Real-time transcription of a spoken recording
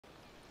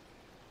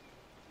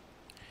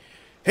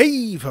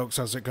Hey folks,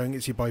 how's it going?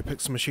 It's your boy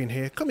Pixel Machine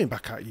here, coming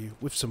back at you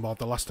with some more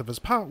The Last of Us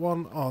Part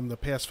 1 on the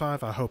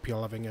PS5. I hope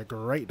you're having a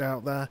great day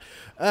out there.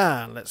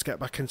 And let's get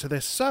back into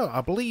this. So,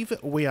 I believe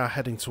we are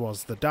heading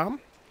towards the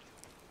dam.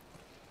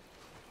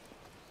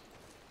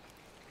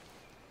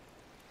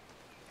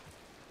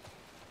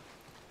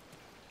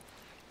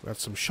 We had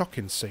some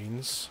shocking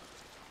scenes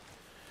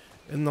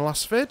in the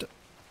last vid.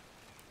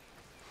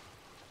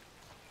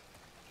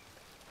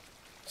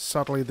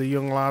 Sadly, the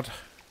young lad,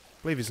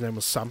 I believe his name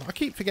was Sam. I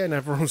keep forgetting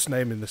everyone's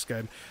name in this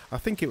game. I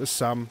think it was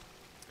Sam.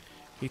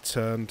 He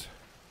turned.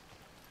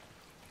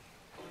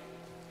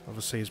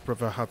 Obviously his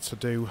brother had to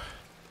do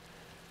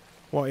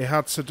what he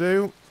had to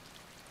do.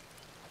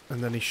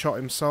 And then he shot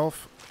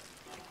himself.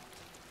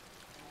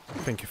 I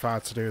think if I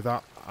had to do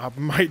that, I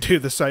might do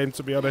the same,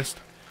 to be honest.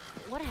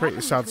 What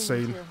Pretty sad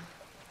scene.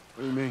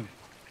 What do you mean?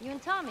 You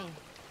and Tommy.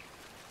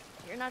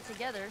 You're not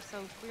together, so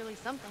clearly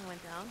something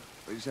went down.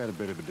 We just had a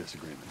bit of a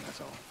disagreement,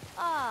 that's all.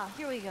 Ah,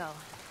 here we go.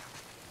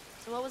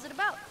 So what was it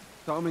about?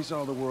 Tommy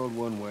saw the world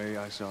one way,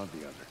 I saw it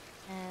the other.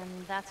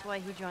 And that's why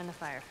he joined the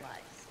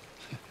Fireflies.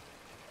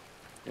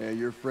 Yeah,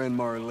 your friend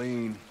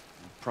Marlene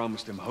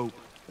promised him hope.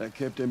 That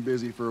kept him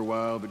busy for a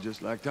while, but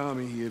just like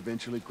Tommy, he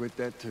eventually quit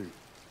that too.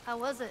 How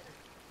was it?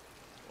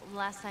 The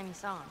last time you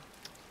saw him?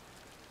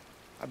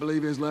 I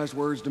believe his last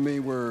words to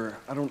me were,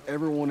 I don't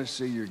ever want to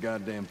see your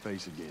goddamn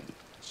face again.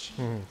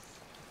 Jeez.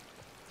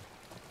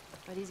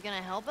 But he's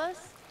gonna help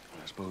us?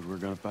 I suppose we're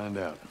gonna find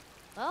out.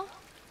 Well,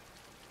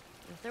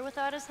 if they're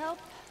without his help,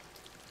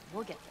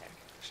 we'll get there.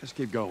 Let's just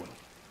keep going.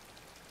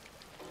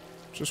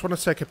 Just want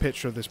to take a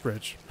picture of this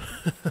bridge.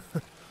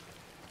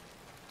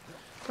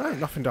 Right,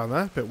 nothing down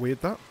there. Bit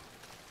weird that.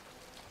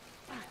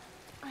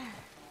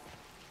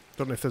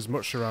 Don't know if there's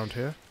much around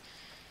here.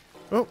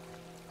 Oh,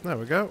 there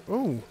we go.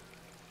 Oh,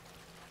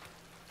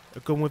 a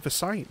gun with a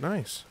sight.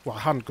 Nice. Well,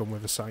 a handgun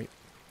with a sight.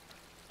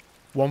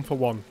 1 for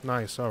 1.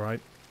 Nice. All right.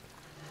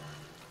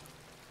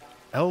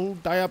 El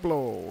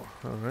Diablo.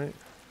 All right.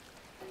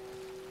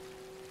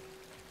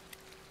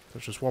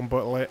 There's just one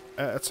bottle at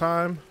a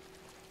time.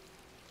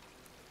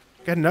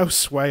 Again, no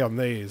sway on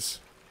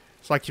these.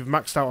 It's like you've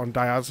maxed out on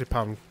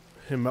diazepam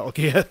in Metal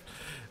Gear.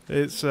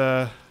 It's,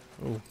 oh,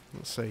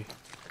 let's see.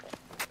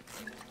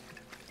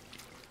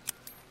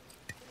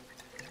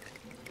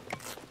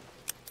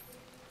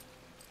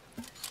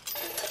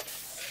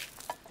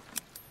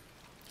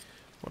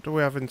 What do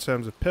we have in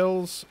terms of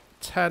pills?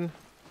 10.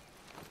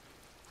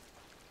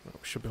 Oh, we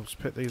should be able to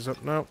pick these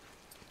up now.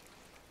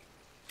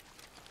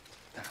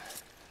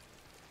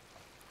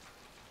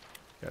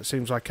 Yeah, it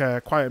seems like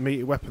quite a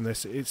meaty weapon,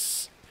 this.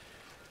 It's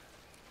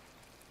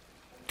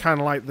kind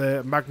of like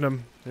the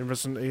Magnum in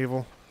Resident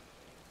Evil.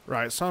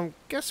 Right, so I'm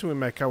guessing we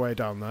make our way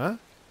down there.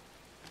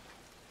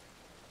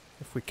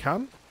 If we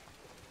can.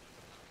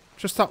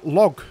 Just that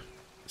log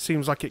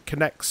seems like it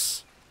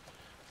connects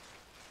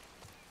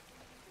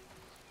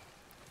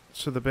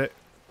to the bit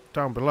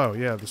down below.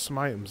 Yeah, there's some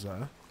items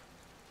there.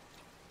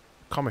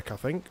 Comic, I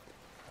think.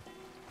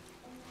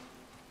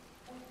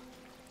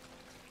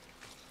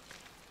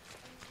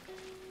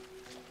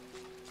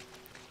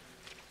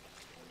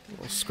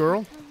 Little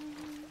squirrel.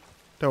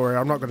 Don't worry,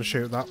 I'm not going to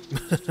shoot that.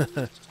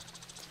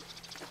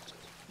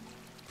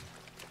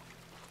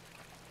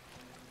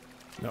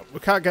 No, we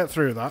can't get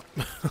through that.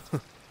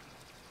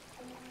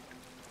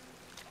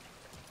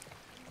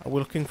 Are we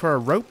looking for a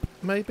rope,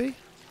 maybe?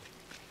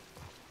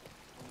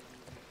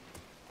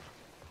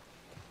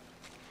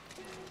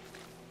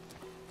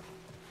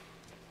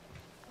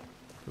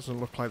 Doesn't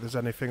look like there's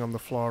anything on the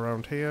floor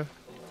around here.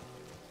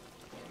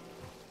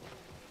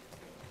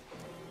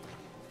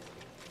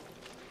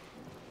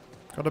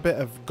 Got a bit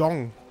of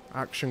gong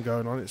action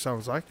going on, it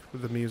sounds like,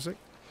 with the music.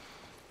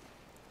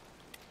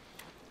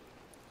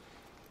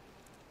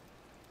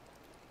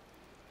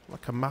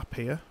 Like a map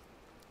here.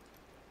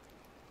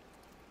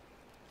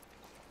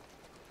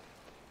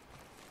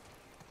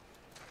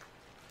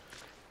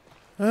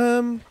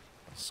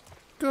 Let's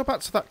go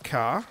back to that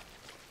car.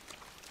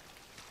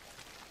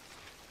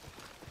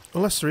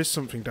 Unless there is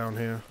something down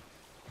here.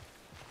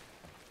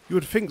 You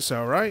would think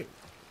so, right?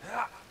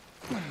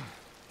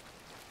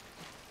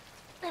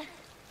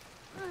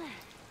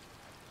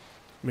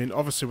 I mean,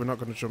 obviously we're not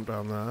going to jump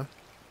down there.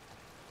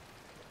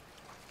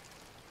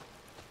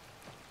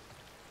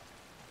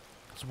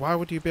 So why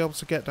would you be able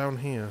to get down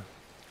here?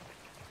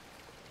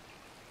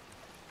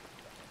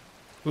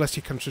 Unless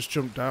you can just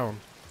jump down.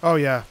 Oh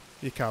yeah,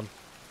 you can.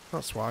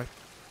 That's why.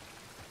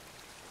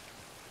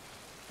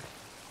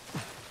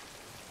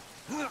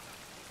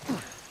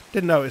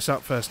 Didn't notice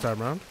that first time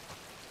round.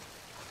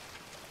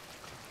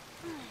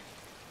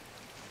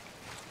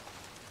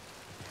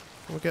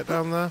 Can we get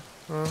down there?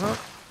 Uh-huh.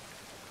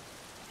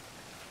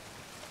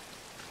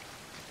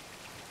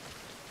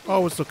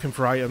 Always looking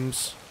for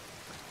items.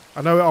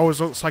 I know it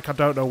always looks like I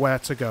don't know where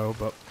to go,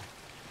 but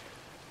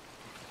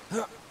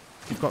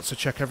you've got to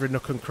check every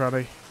nook and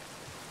cranny.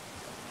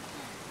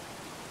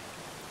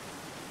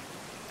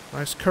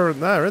 Nice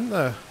current there, isn't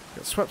there?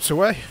 Get swept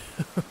away.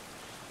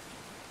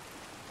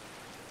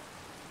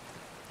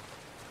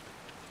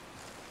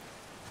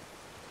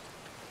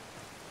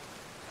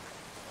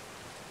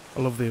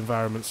 love the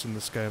environments in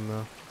this game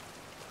though.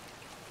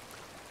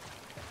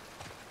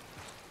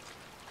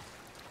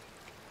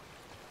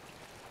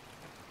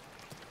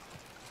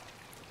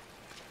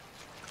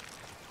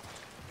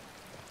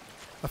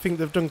 I think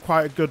they've done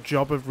quite a good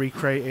job of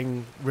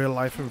recreating real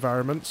life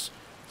environments.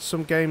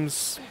 Some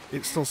games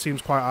it still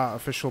seems quite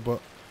artificial,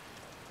 but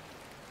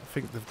I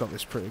think they've got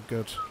this pretty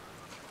good.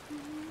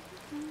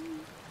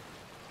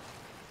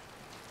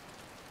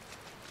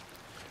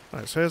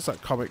 Right, so here's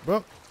that comic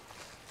book.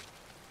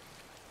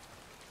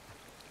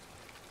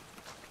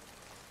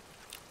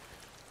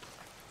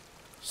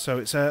 So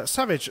it's a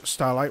Savage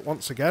Starlight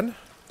once again.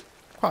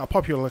 Quite a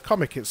popular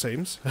comic, it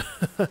seems.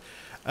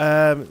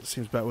 It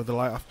seems better with the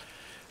light off.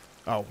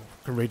 Oh,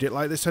 I can read it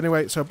like this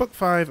anyway. So Book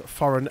 5,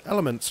 Foreign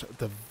Element.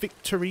 The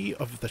victory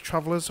of the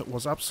travellers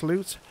was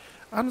absolute,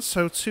 and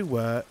so too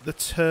were the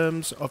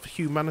terms of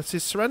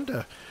humanity's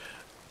surrender.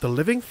 The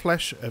living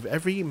flesh of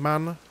every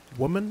man,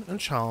 woman and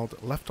child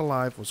left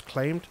alive was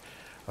claimed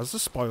as the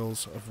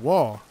spoils of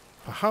war.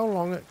 For how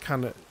long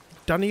can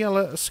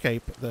Daniela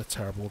escape their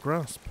terrible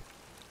grasp?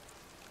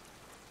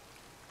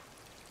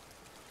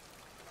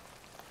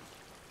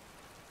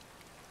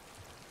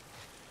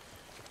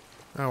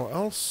 Now what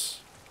else?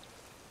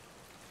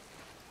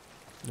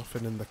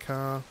 Nothing in the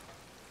car.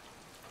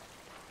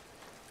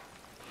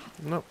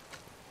 Nope.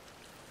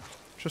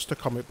 Just a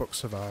comic book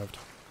survived.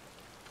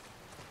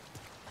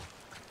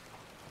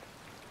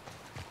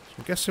 So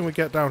I'm guessing we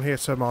get down here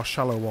to more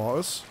shallow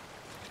waters.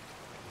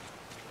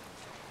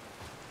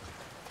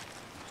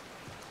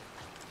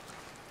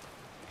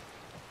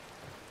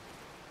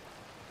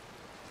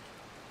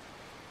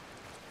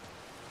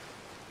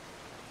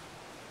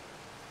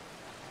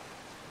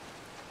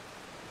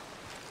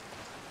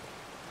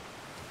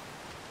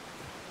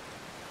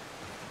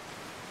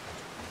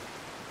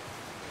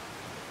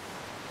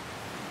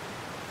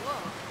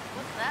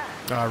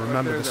 I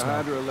remember there's this a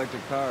now.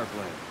 hydroelectric power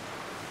plant.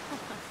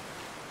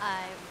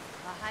 A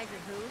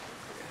hydrant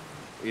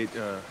who? It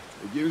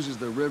uses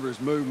the river's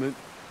movement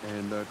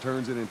and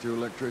turns it into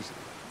electricity.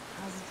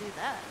 How's it do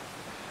that?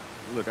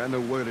 Look, I know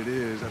what it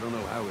is. I don't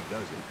know how it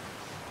does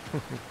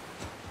it.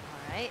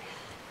 Alright.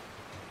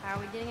 How are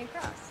we getting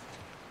across?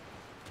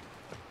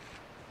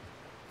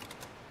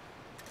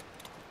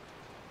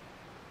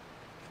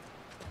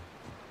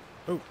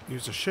 Oh,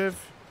 use a shiv.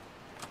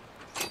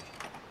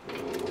 All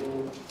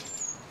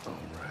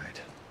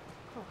right.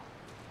 Cool.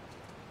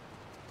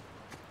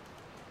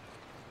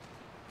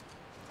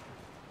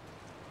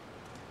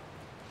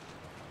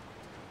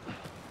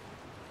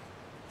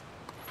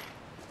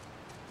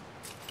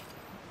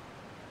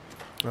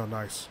 Oh,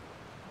 nice.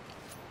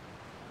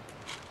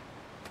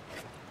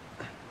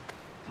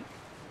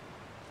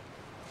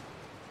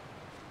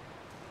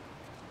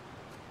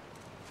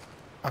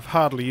 I've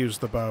hardly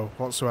used the bow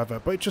whatsoever,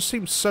 but it just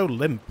seems so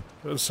limp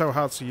and so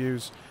hard to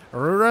use.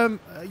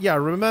 Yeah, I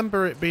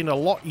remember it being a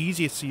lot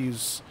easier to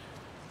use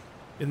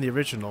in the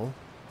original,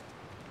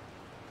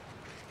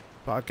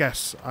 but I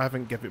guess I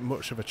haven't given it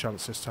much of a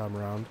chance this time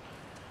around.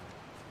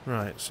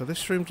 Right, so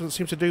this room doesn't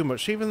seem to do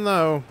much, even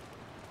though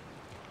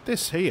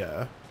this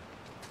here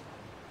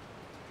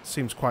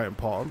seems quite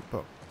important,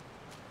 but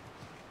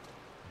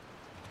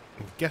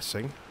I'm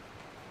guessing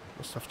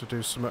must have to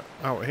do something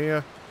out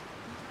here.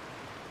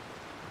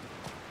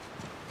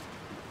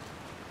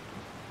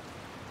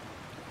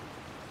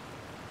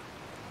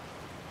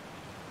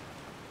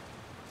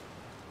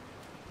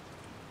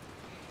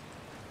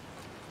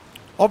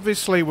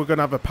 Obviously, we're going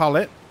to have a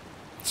pallet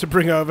to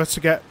bring over to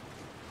get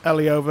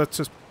Ellie over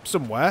to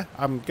somewhere.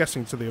 I'm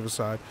guessing to the other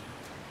side.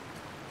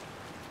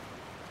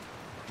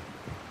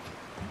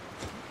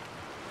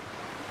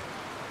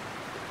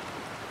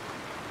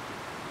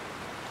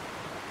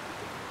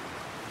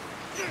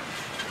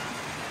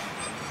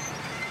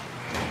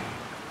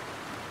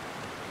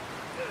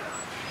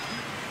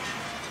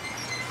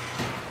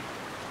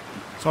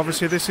 So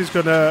obviously this is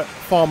going to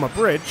form a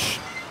bridge.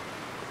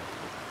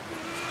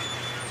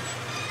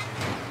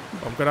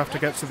 I'm going to have to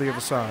get to the other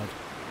side.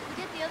 If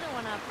we get the other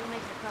one up, we'll make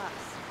it across.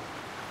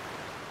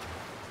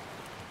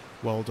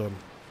 Well done.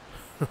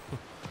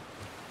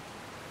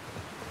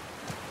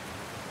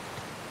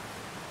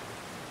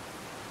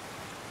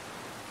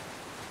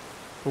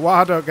 But what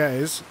I don't get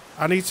is,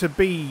 I need to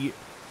be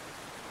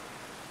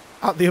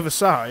at the other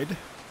side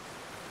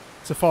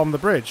to form the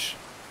bridge.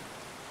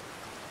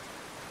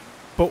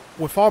 But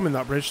we're forming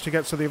that bridge to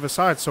get to the other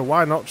side, so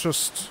why not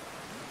just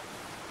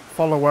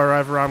follow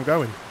wherever I'm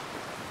going?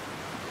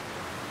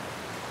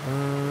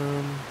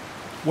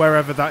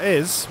 Wherever that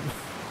is.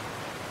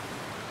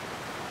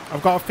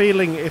 I've got a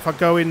feeling if I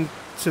go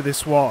into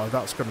this water,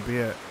 that's going to be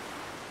it.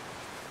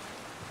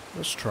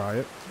 Let's try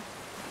it.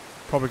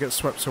 Probably get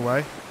swept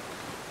away.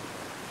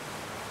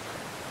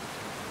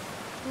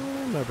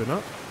 Maybe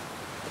not.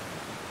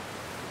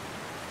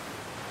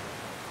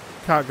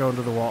 Can't go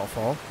under the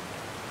waterfall.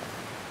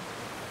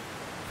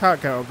 Can't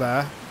get up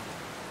there.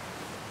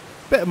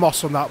 Bit of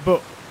moss on that,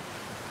 but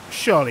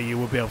surely you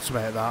will be able to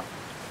make that.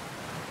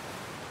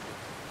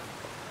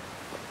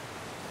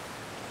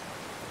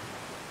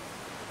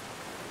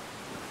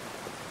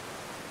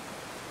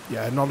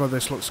 Yeah, none of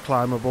this looks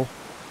climbable.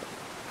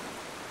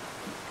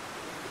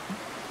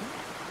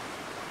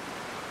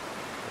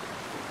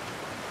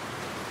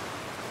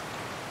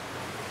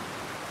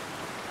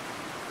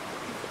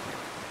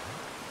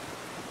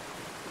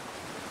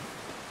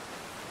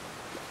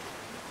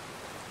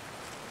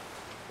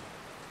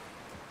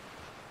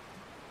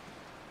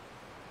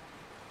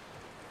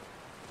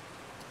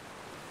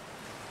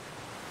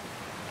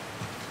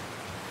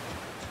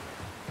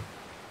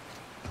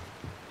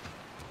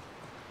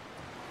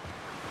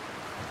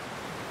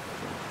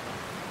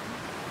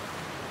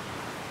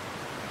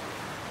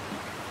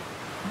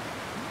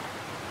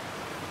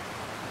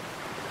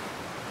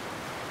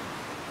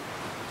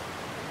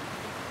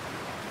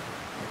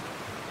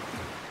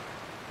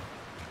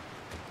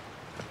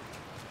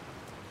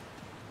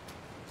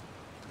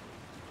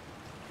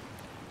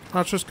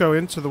 I'll just go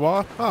into the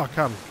water. Oh, I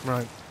can.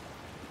 Right.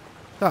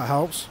 That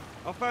helps.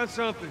 I'll find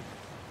something.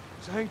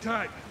 So hang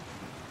tight.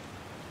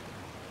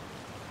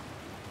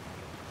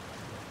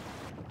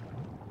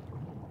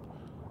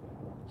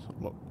 So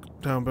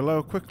look down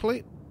below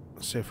quickly.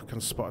 See if we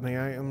can spot any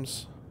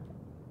items.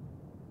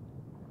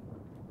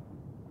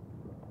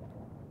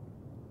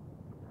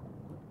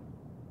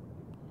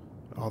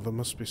 Oh, there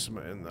must be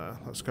something in there.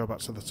 Let's go back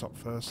to the top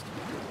first.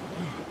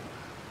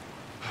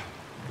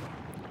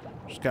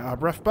 Just get our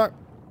breath back.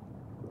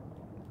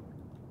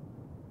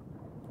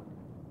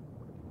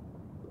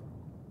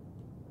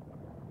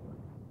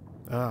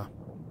 Ah.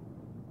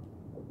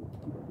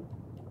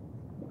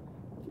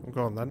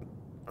 Go on then.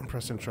 I'm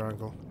pressing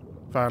triangle.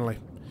 Finally.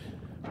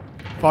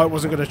 Thought it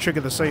wasn't going to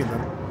trigger the scene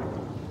then.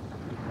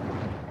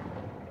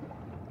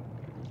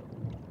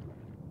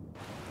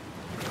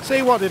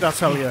 See, what did I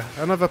tell you?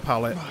 Another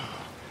pallet.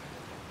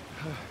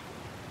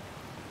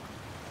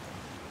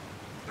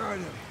 Alright,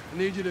 I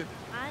need you to...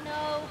 I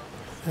know.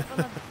 From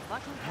the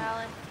fucking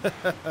pallet.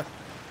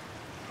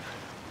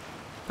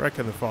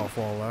 Breaking the fourth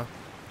wall there.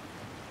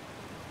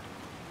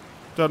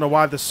 Don't know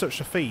why there's such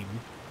a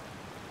theme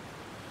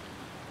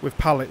with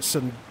pallets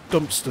and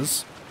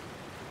dumpsters.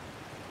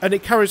 And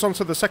it carries on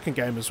to the second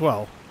game as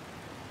well.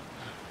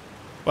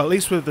 Well, at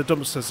least with the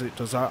dumpsters it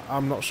does.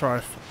 I'm not sure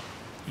if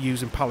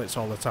using pallets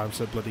all the time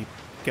to bloody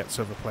get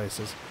to other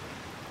places.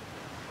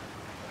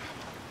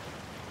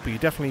 But you're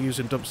definitely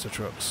using dumpster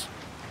trucks.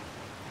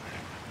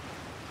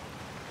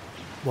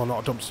 Well,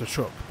 not a dumpster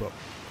truck, but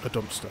a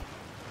dumpster.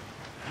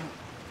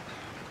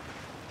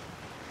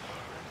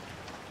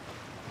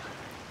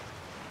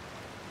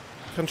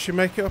 Can she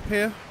make it up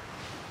here?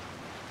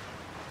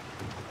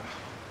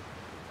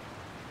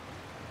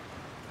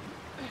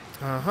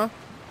 Uh-huh.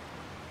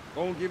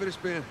 Go and give it a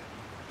spin.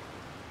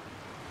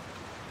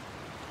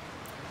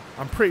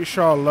 I'm pretty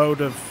sure a load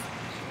of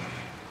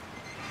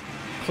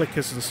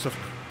clickers and stuff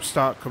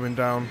start coming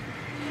down.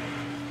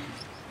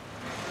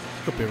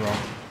 Could be wrong.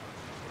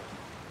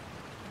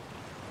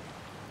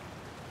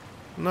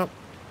 Nope.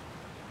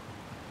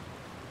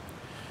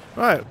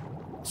 Right,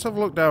 let's have a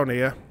look down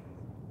here.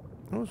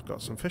 Oh, we've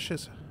got some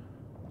fishes.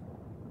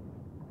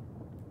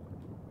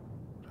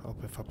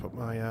 Help if I put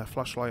my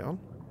flashlight on.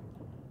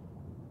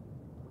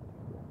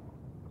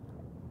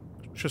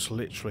 Just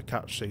literally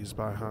catch these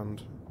by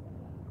hand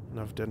and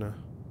have dinner.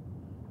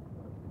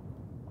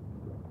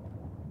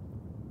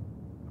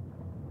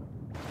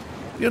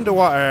 The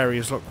underwater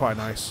areas look quite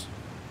nice.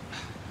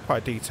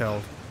 Quite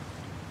detailed.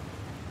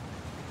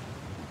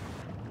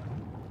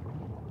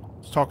 I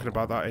was talking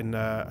about that in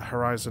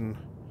Horizon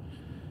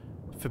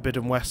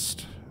Forbidden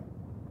West.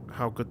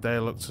 How good they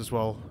looked as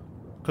well.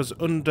 Because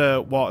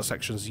underwater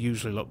sections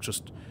usually look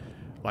just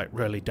like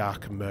really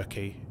dark and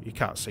murky. You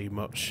can't see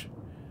much.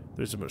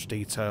 There isn't much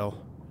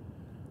detail.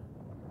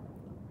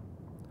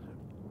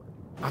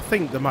 I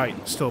think there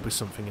might still be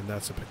something in there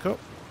to pick up.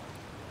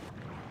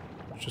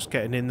 Just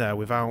getting in there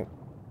without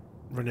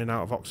running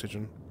out of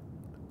oxygen.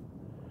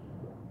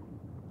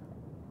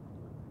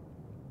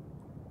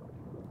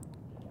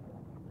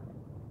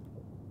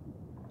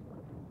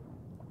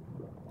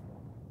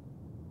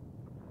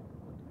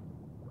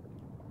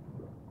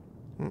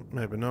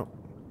 Maybe not.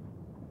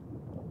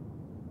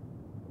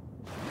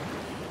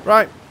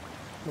 Right,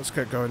 let's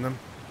get going then.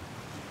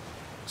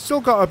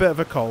 Still got a bit of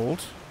a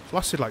cold. It's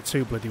lasted like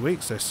 2 bloody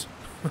weeks, this.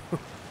 Hey,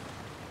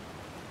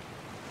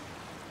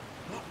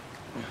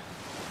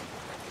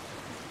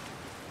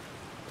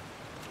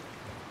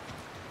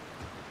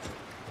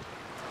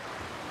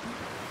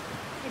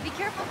 be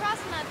careful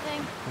crossing that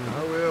thing.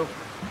 I will.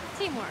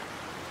 Teamwork.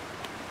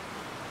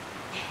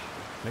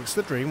 Makes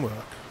the dream work.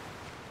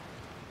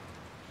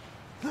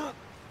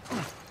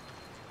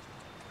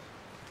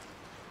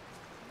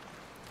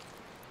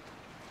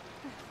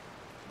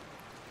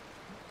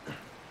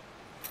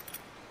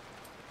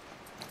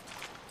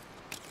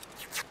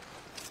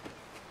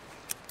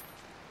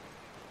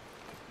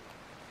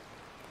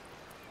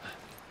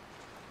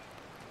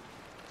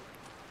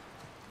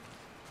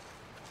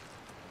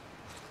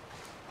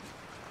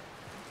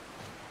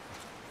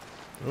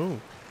 Oh.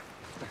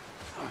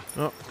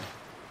 Oh.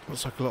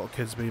 Looks like a lot of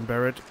kids being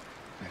buried.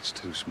 That's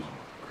too small,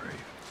 grave.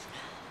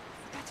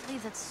 Forgot to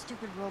leave that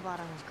stupid robot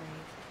on his grave.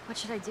 What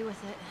should I do with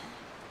it?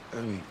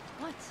 Ellie.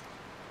 What?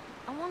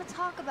 I want to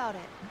talk about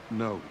it.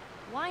 No.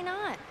 Why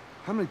not?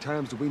 How many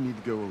times do we need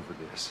to go over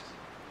this?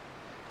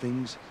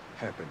 Things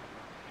happen,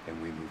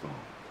 and we move on.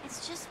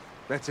 It's just...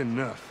 That's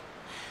enough.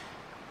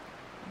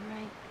 You're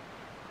right.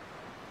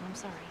 I'm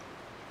sorry.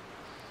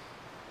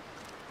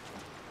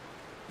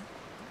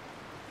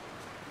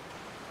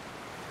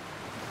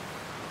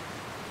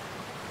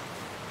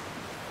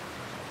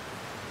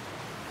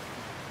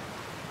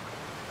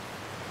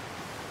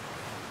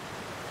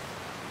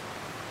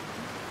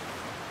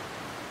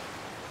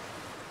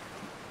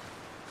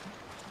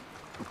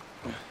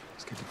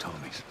 Let's get to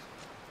Tommy's.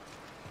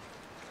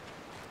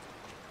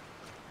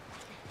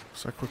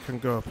 Looks like we can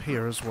go up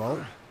here as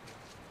well.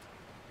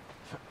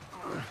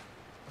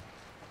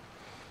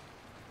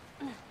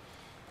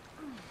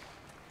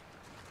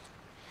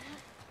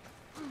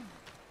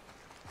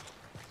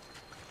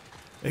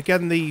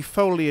 Again, the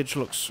foliage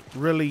looks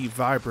really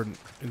vibrant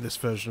in this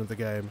version of the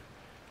game.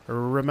 I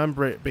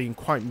remember it being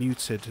quite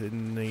muted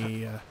in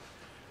the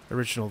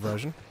original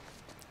version.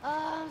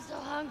 Oh, I'm so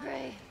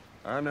hungry.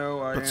 I know,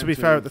 But to be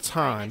fair, at the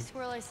time, Next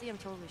squirrel I see, I'm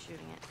totally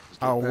shooting it.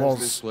 I this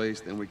was place,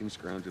 then we can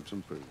scrounge up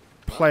some food.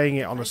 playing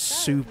it on a Like that,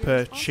 super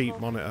pretty cheap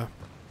responsible. monitor.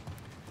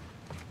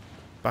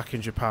 Back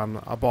in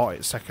Japan, I bought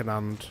it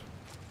second-hand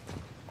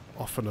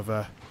off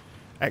another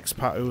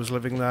expat who was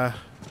living there.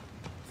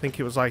 I think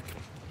it was like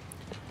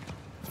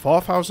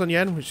 4,000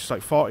 yen, which is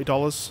like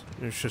 $40.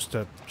 It was just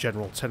a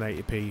general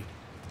 1080p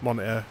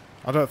monitor.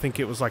 I don't think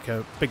it was like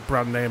a big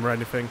brand name or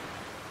anything.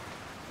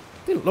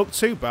 Didn't look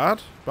too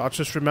bad, but I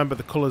just remember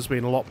the colours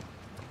being a lot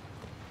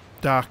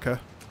darker.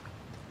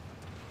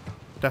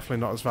 Definitely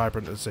not as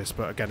vibrant as this,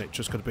 but again, it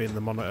just could be in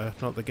the monitor,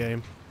 not the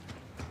game.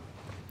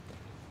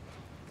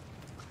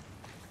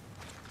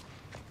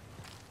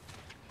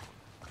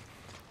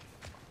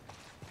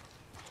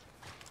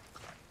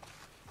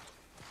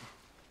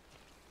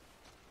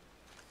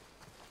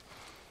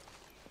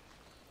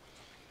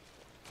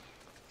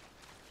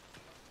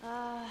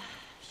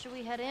 Should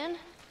we head in?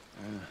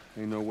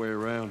 Ain't no way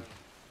around.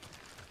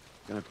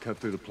 Gonna have to cut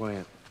through the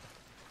plant.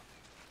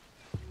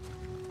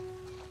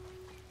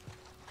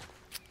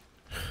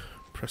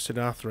 Pressing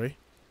R3.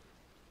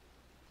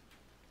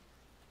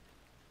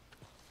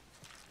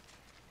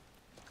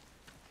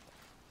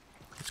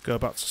 Let's go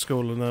back to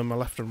school and learn my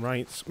left and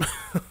rights.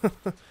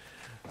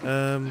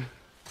 Come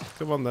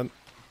on then.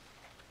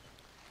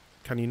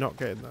 Can you not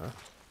get in there?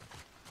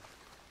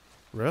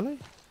 Really?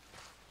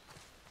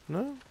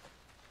 No?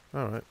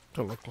 Alright.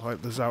 Don't look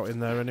like there's out in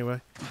there anyway.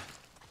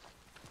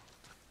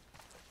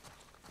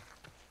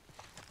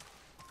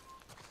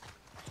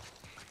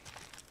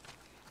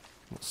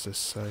 What's this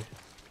say?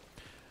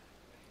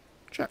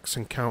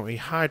 Jackson County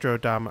Hydro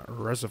Dam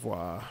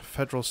Reservoir.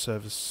 Federal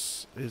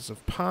Services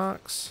of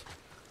Parks.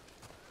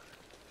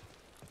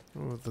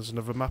 Oh, there's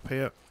another map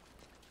here.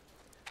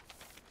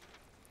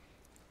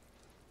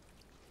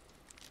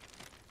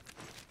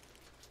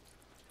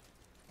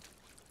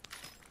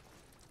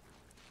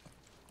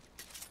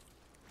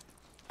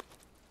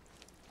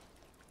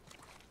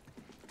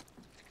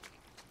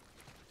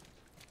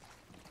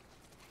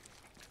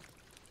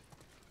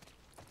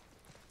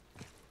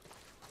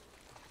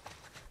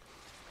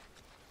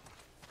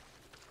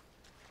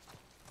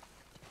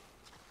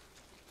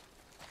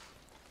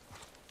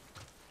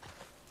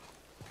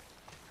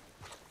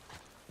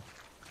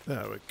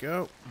 There we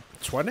go.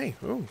 20.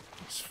 Ooh,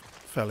 that's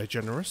fairly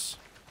generous.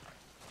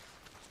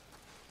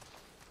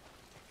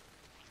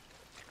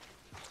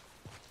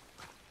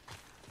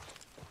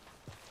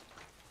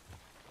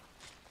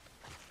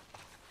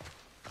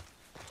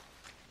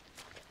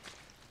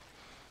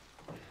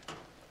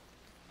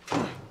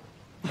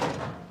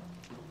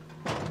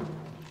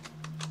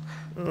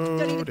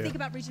 Don't even dear. think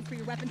about reaching for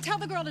your weapon. Tell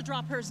the girl to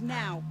drop hers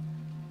now.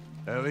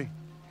 Ellie?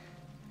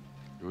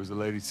 Do as the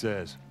lady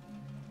says.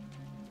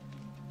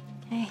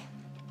 Hey.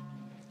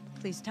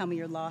 Please tell me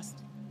you're lost.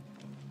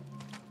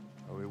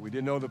 Oh, we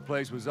didn't know the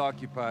place was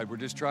occupied. We're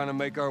just trying to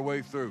make our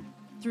way through.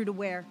 Through to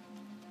where?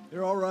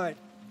 They're all right.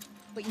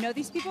 But you know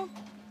these people?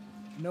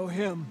 Know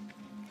him.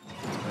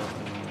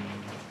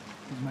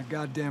 He's my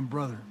goddamn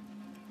brother.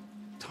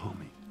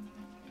 Tommy.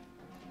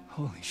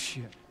 Holy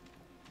shit.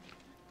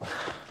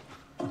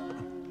 How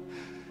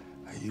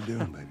you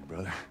doing, baby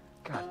brother?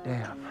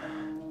 Goddamn.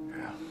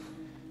 Yeah.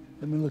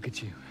 Let me look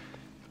at you.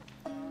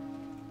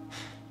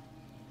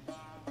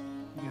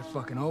 You get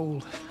fucking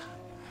old.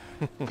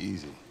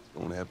 Easy. It's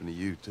gonna happen to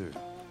you, too.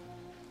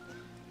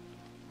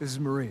 This is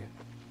Maria.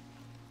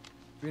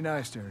 Be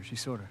nice to her. She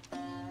sort of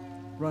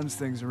runs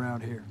things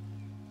around here.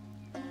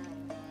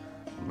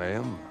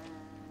 Ma'am,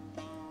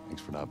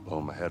 thanks for not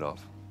blowing my head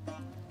off.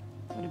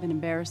 Would have been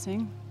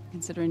embarrassing,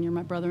 considering you're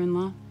my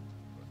brother-in-law.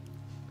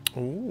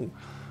 Ooh.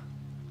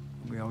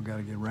 We all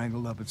gotta get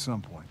wrangled up at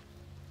some point.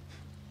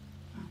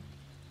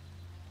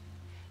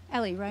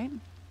 Ellie, right?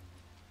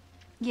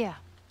 Yeah.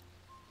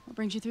 What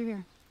brings you through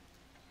here?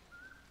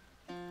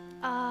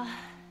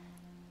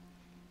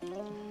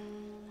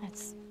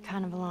 That's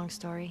kind of a long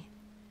story.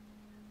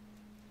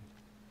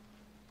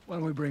 Why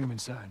don't we bring him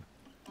inside?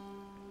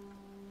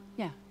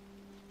 Yeah.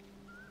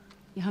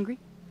 You hungry?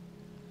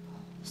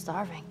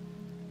 Starving.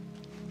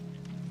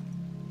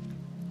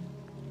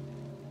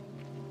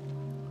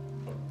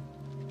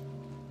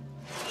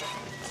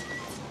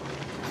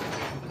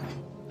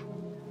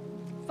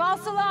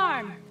 False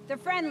alarm! They're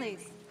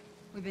friendlies.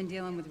 We've been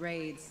dealing with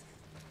raids.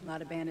 A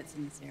lot of bandits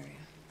in this area.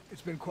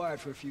 It's been quiet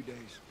for a few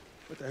days.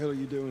 What the hell are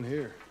you doing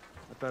here?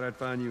 I thought I'd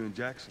find you in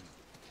Jackson.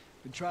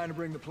 Been trying to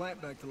bring the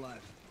plant back to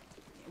life.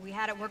 We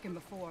had it working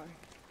before,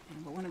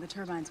 but one of the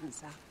turbines went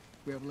south.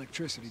 We have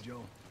electricity,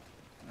 Joel.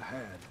 I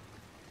had.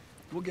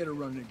 We'll get her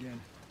running again.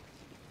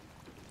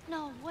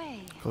 No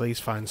way. Police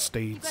find You guys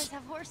steeds.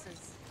 have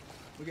horses.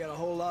 We got a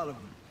whole lot of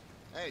them.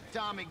 Hey,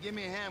 Tommy, give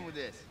me a hand with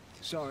this.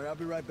 Sorry, I'll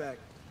be right back.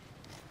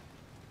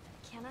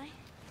 Can I?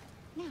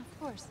 Yeah, of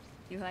course.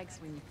 He likes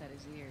when you cut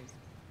his ears.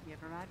 You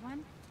ever ride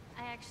one?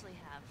 I actually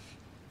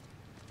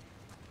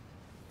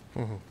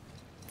have.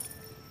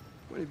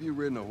 When have you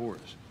ridden a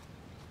horse?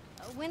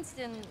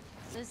 Winston,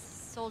 this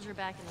soldier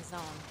back in the zone,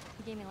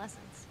 he gave me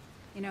lessons.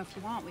 You know, if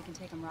you want, we can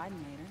take him riding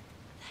later.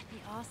 That'd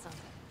be awesome.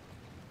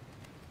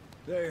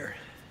 There.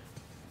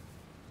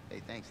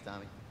 Hey, thanks,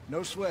 Tommy.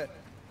 No sweat.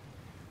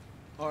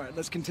 All right,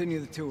 let's continue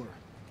the tour.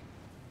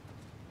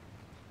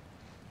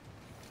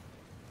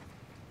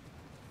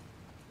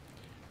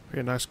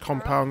 Pretty nice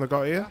compound they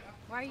got here.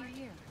 Why are you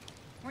here?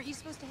 Weren't you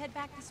supposed to head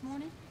back this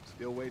morning?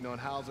 Still waiting on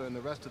Hauser and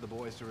the rest of the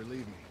boys to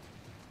relieve me.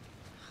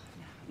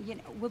 You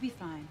know, we'll be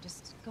fine.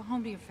 Just go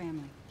home to your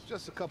family. It's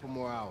just a couple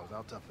more hours.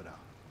 I'll tough it out.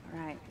 All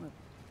right, well,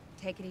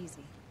 take it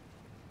easy.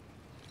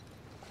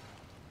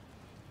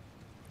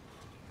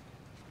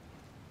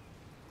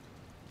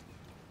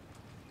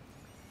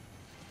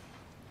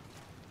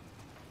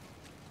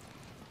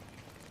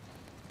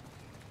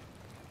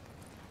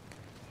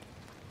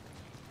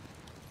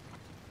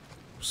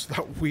 What's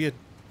that weird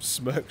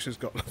smirk she's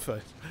got on her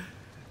face?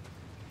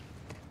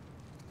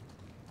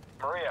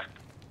 Maria,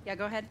 Yeah,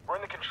 go ahead. we're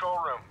in the control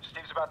room.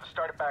 Steve's about to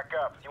start it back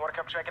up. You want to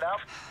come check it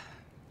out?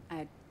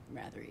 I'd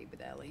rather eat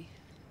with Ellie.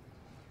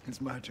 It's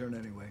my turn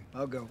anyway.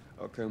 I'll go.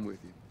 I'll come with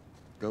you.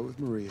 Go with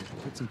Maria.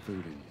 Put some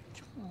food in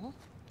you. Joel?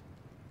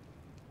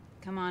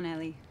 Come on,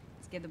 Ellie.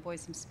 Let's give the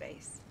boys some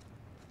space.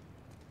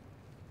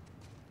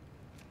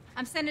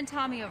 I'm sending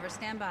Tommy over.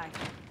 Stand by.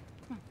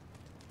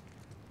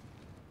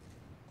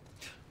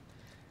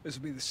 This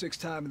will be the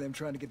 6th time of them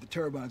trying to get the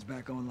turbines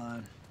back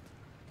online.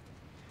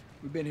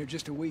 We've been here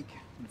just a week,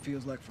 and it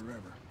feels like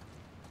forever.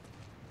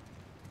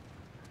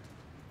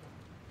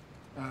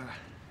 I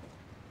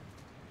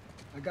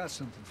got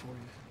something for you.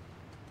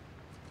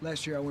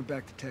 Last year I went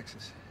back to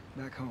Texas,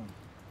 back home.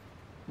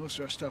 Most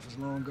of our stuff is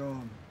long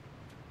gone.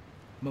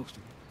 Most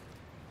of it.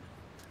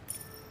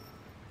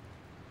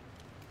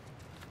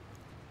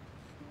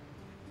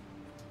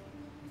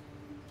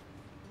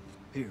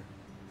 Here.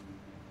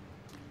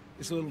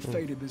 It's a little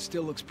faded, but it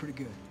still looks pretty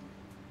good.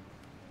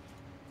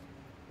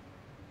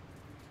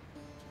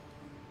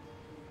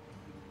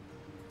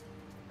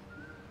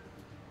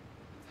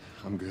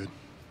 I'm good.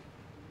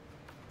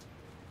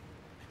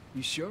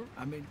 You sure?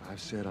 I mean,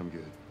 I've said I'm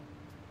good.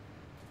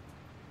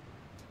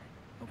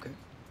 okay.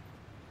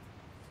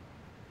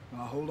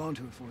 I'll hold on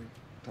to it for you.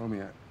 Tommy,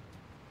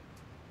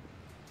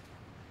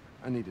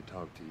 I need to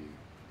talk to you.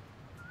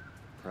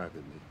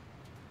 Privately.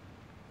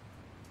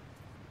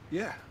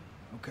 Yeah,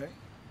 okay.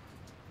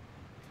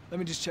 Let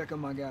me just check on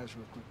my guys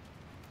real quick.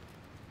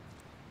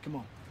 Come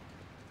on.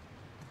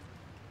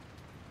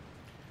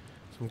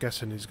 So I'm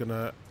guessing he's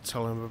gonna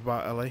tell him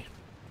about Ellie.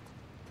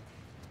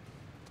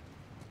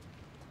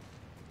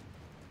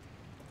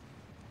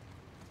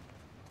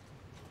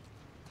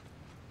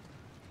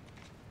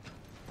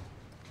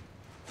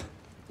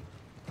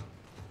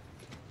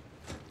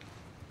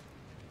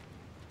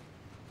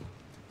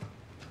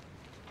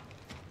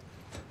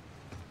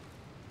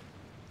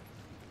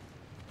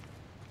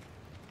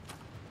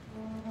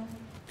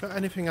 Got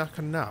anything I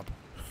can nab?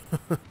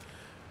 I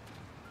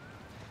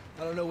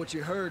don't know what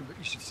you heard, but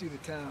you should see the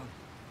town.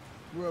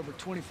 We're over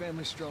 20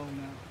 families strong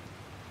now.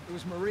 It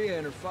was Maria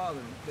and her father.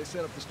 They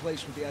set up this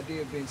place with the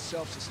idea of being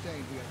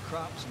self-sustained. We had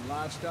crops and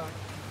livestock.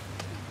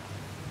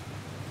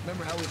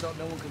 Remember how we thought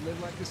no one could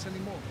live like this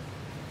anymore?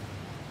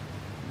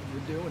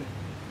 We're doing it.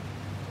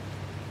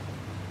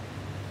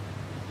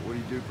 What do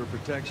you do for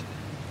protection?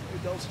 The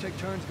adults take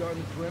turns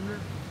guarding the perimeter.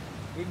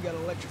 We even got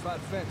an electrified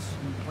fence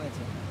when the plant's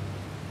up.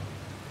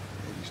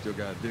 Hey, you still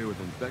gotta deal with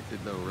infected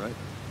though, right?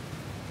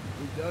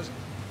 Who doesn't?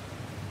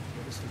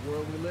 But it's the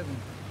world we live in.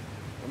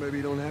 Or maybe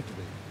you don't have to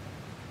be.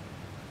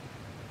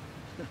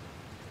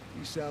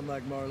 You sound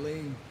like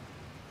Marlene.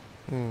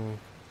 Hmm.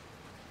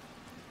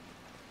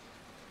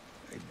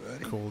 Hey,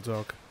 buddy. Cool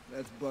dog.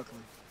 That's Buckley.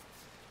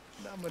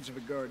 Not much of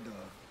a guard dog.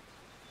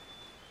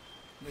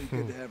 But he's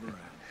good to have around.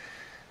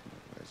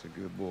 That's a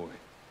good boy.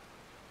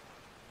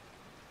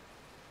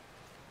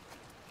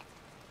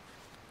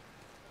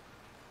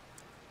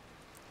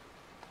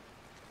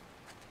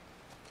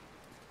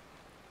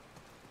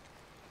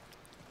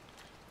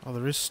 Oh,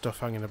 there is stuff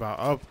hanging about.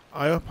 Oh,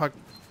 I hope I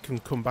can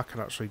come back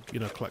and actually, you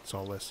know, collect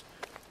all this.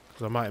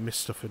 Because I might have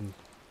missed stuff in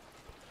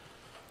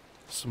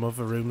Some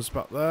other rooms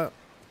back there.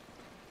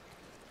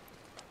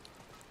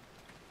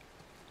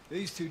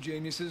 These two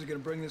geniuses are gonna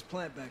bring this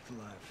plant back to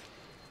life.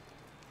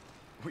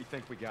 We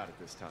think we got it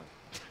this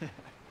time.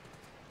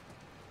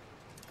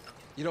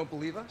 You don't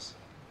believe us?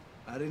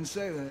 I didn't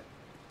say that.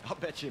 I'll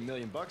bet you $1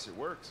 million it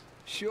works.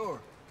 Sure.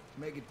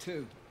 Make it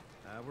two.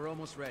 We're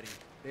almost ready.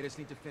 They just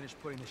need to finish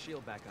putting the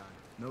shield back on.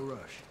 No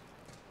rush.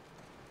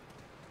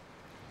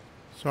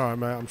 Sorry,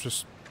 mate. I'm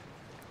just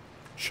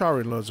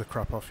showering loads of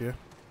crap off you.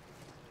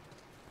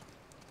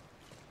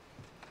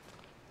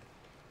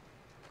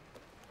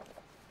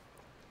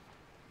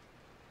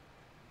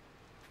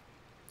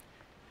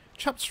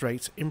 Chapter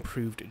 8,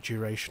 improved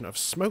duration of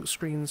smoke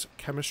screens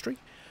chemistry.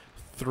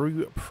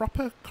 Through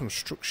proper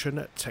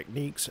construction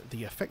techniques,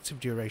 the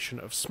effective duration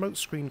of smoke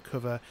screen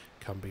cover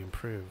can be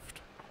improved.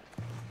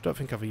 Don't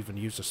think I've even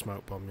used a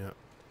smoke bomb yet.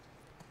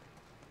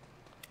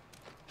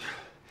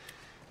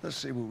 Let's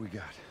see what we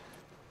got.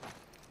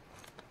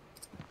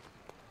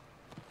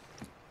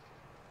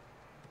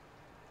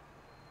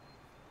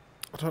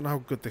 I don't know how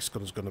good this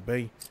gun's going to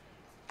be.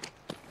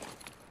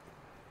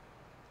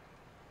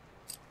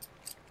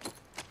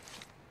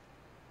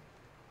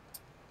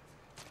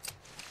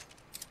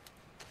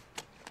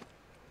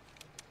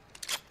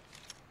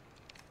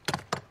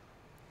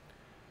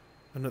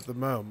 And at the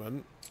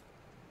moment,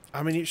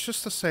 I mean, it's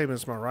just the same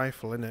as my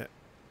rifle, innit?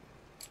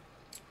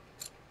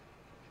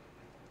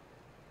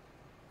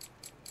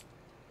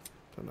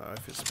 Don't know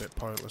if it's a bit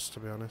pointless,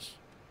 to be honest.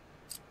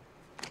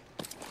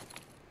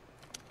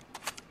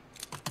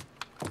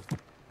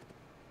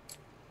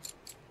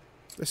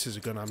 This is a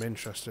gun I'm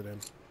interested in.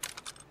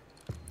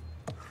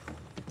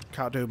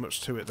 Can't do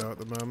much to it, though, at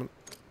the moment.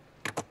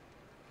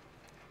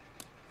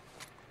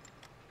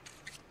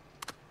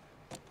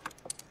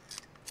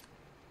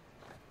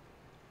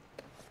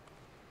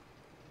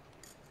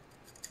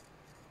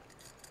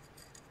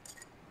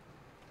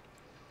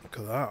 Look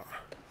at that.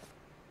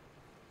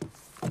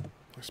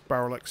 Nice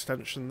barrel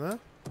extension there.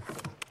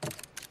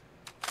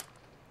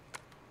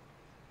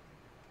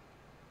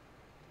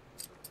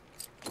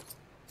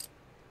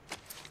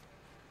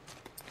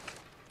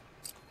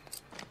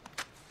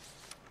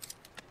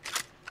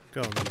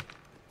 Go on then.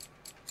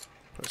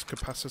 Put its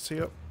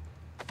capacity up.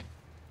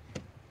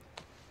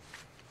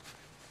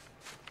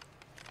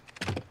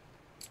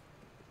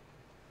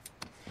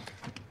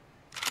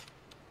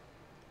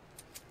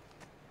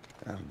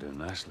 That'll do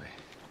nicely.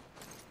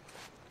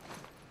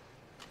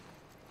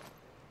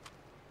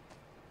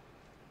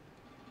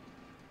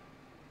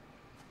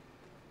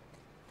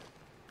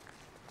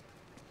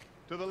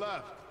 To the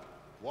left.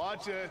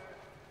 Watch it.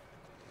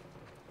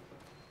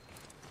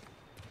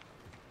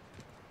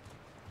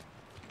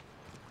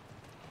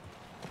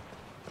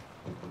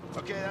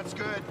 Okay, that's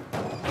good.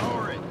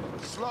 Lower it.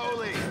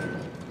 Slowly.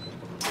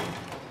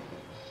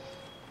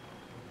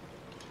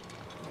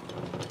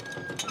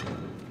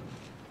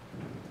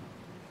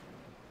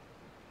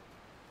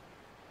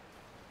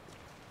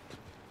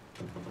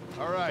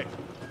 All right.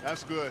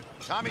 That's good.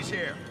 Tommy's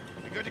here.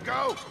 You good to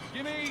go?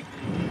 Give me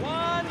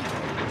 1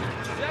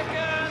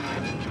 second.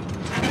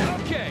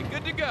 Okay,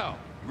 good to go.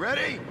 You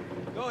ready?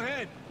 Go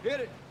ahead. Hit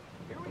it.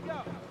 Here we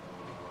go.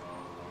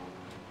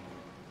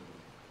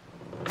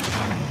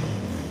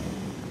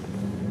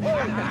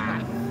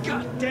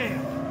 God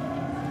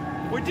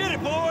damn. We did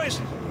it, boys.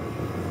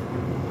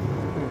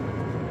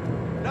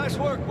 Nice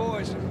work,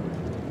 boys.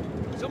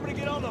 Somebody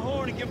get on the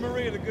horn and give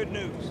Maria the good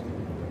news.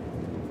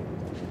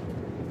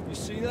 You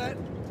see that?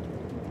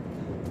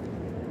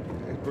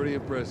 It's pretty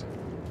impressive.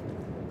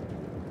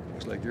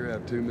 Looks like you're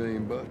out $2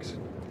 million.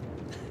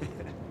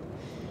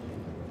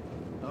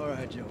 All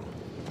right, Joe.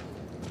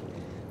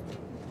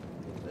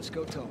 Let's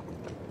go talk.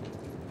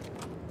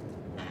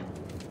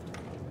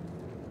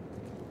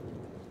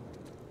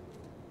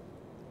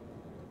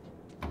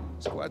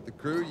 It's quite the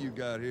crew you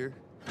got here.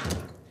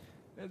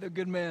 They're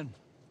good men.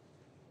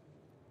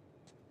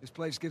 This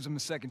place gives them a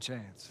second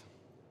chance.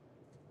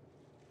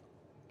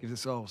 Gives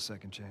us all a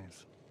second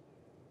chance.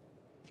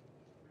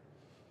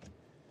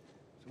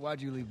 So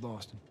why'd you leave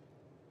Boston?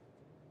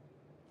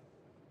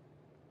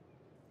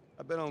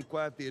 I've been on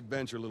quite the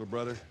adventure, little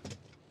brother.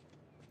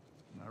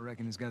 I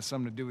reckon it's got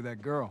something to do with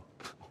that girl.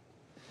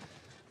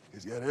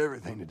 It's got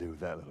everything to do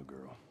with that little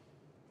girl.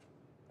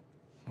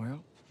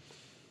 Well,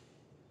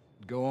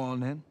 go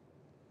on then.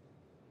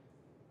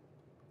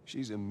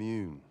 She's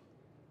immune.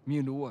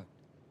 Immune to what?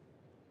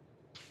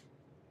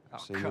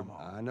 I've Oh, seen come her,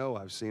 on. I know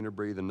I've seen her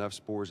breathe enough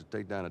spores to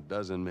take down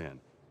 12 men.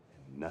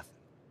 And nothing.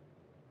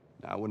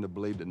 Now, I wouldn't have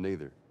believed it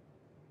neither.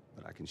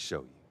 But I can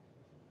show you.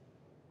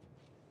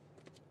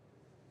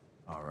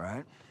 All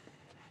right.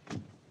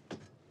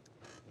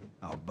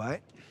 I'll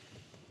bite.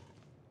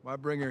 Why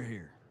bring her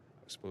here?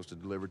 I was supposed to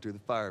deliver to the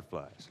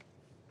Fireflies.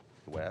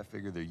 The way I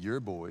figure they're your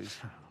boys.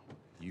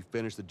 You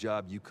finish the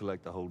job, you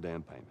collect the whole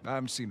damn payment. I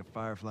haven't seen a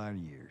Firefly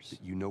in years.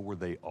 You know where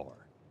they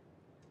are.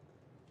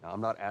 Now,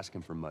 I'm not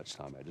asking for much,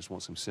 Tommy. I just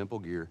want some simple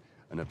gear,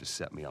 enough to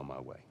set me on my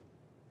way.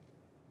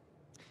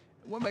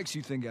 What makes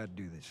you think I'd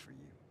do this for you?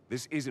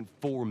 This isn't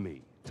for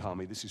me,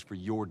 Tommy. This is for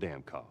your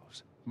damn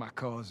cause. My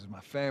cause is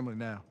my family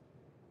now.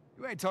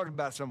 You ain't talking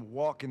about some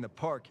walk in the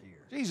park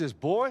here. Jesus,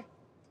 boy.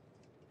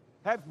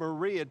 Have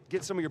Maria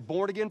get some of your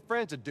born-again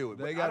friends to do it.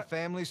 They got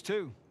families,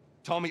 too.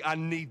 Tommy, I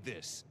need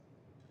this.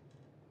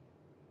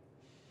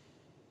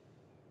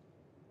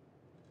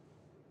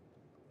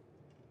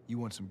 You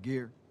want some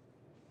gear?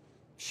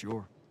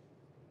 Sure.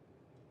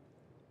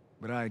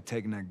 But I ain't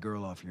taking that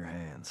girl off your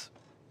hands.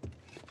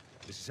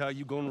 This is how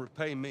you gonna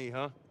repay me,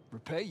 huh?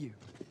 Repay you?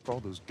 For all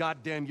those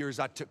goddamn years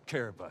I took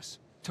care of us.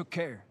 Took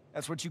care?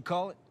 That's what you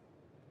call it?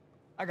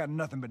 I got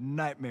nothing but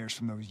nightmares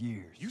from those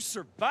years. You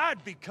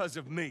survived because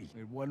of me.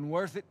 It wasn't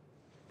worth it.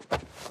 I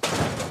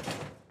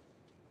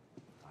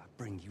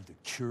bring you the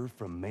cure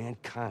from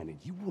mankind, and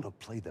you wanna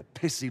play the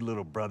pissy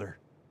little brother.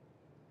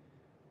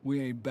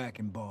 We ain't back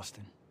in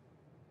Boston.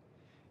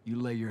 You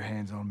lay your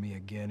hands on me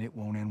again, it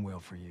won't end well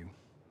for you.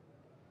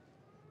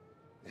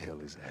 The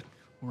hell is that?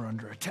 We're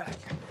under attack.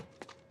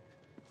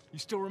 You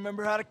still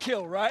remember how to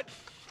kill, right?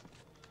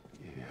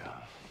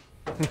 Yeah.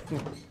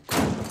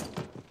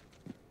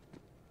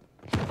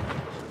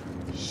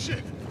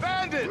 Shit!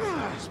 Bandits!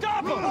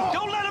 Stop him!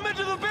 Don't let him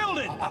into the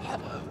building!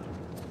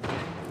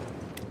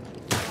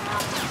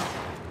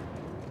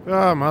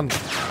 Oh, man.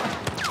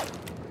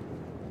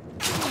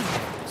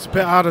 It's a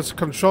bit harder to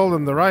control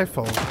than the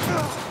rifle.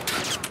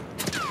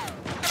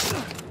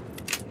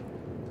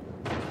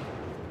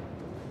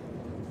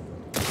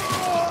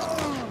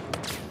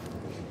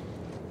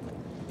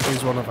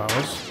 He's one of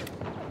ours.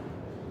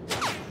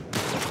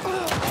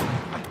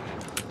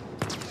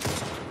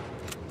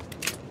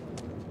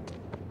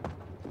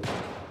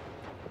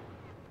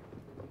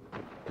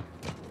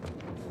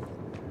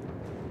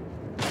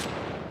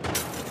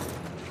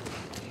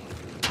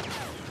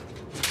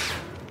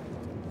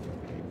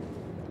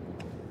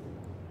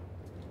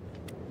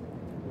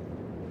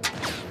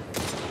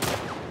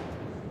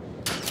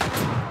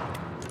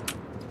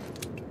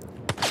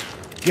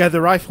 Yeah,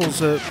 the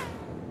rifles are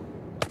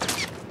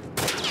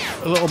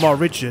a little more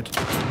rigid.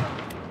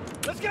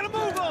 Let's get a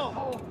move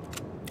on!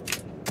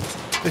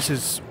 This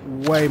is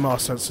way more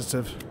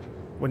sensitive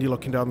when you're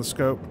looking down the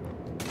scope.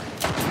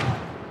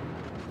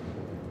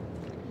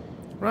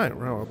 Right,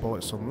 we're out of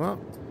bullets on that.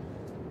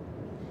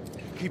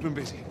 Keep him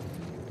busy.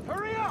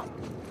 Hurry up!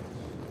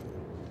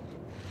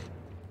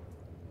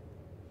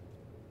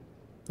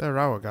 They're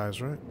our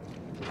guys, right?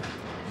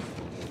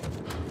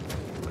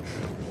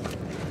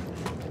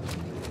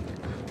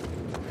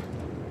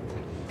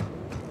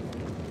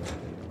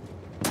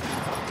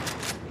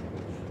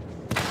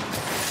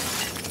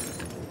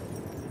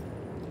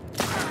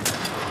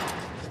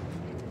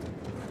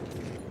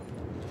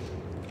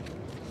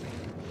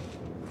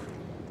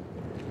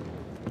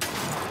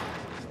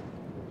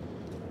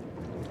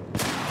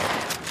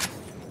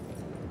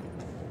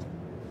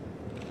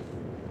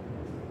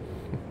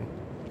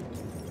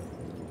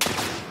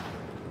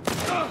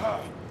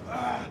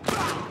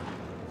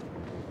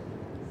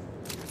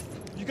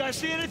 You guys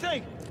see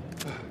anything?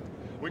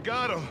 We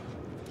got him.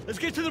 Let's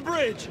get to the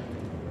bridge.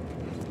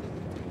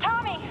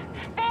 Tommy!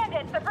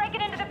 Bandits! They're breaking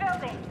into the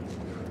building!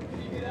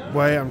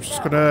 Wait, I'm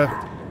just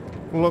gonna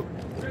look.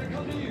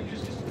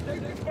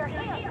 They're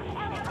here!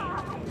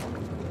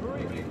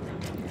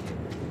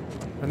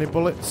 Any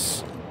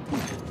bullets?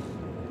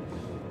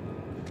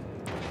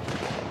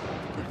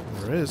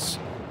 There is.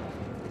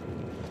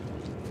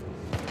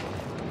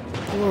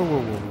 Whoa, whoa,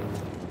 whoa, whoa.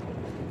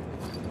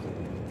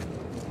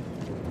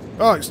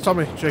 Oh, it's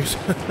Tommy. Jeez.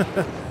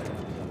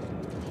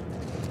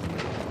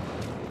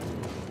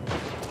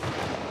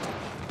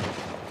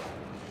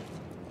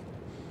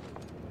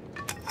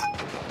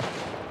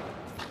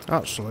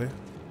 Actually,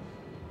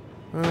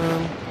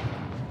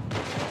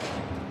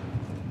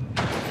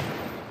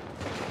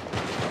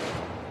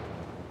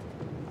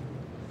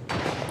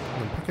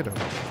 pick it up.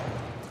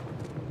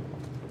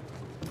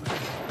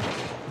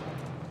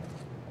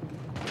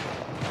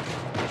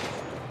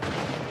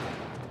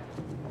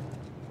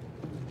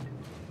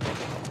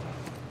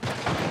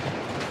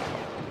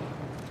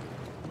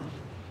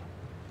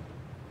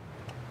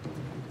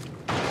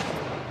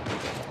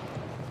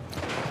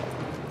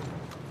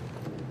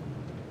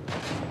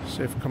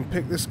 See if I can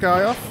pick this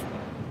guy off.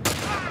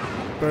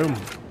 Boom.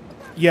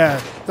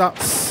 Yeah,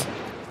 that's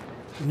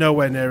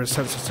nowhere near as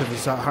sensitive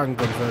as that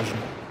handgun version.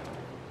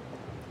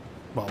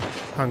 Well,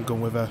 handgun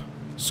with a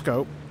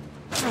scope.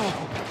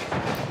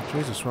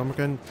 Jesus, where am I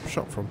getting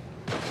shot from?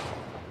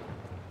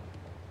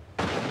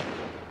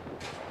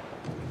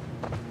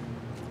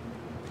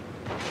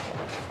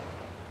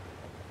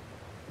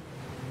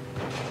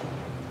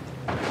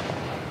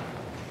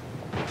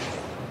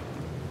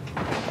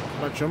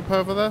 Can I jump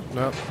over there?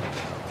 No.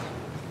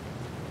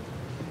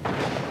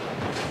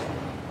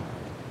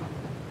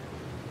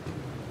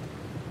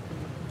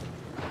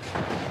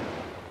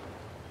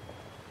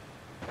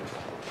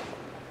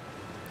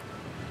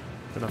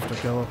 Gonna have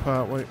to go up,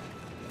 aren't we?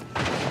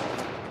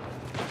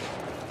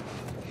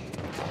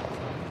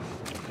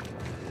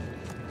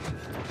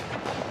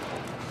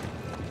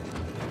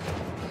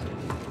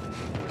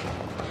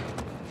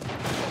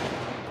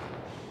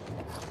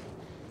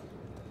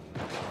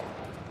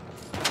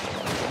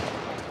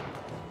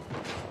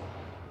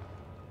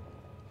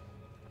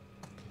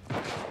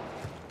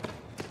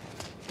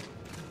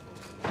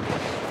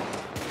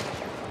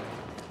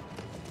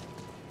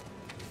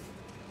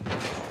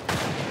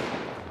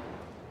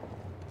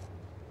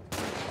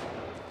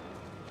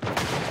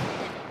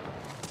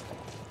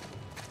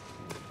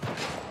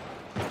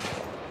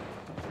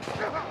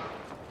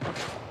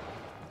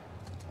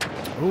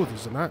 Oh,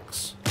 there's an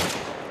axe.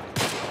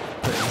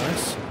 Pretty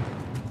nice.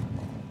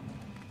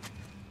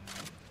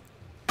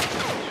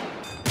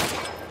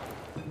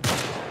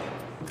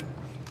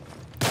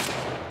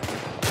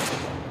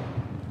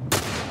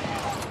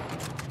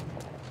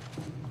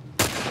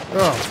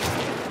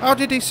 Oh, how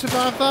did he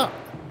survive that?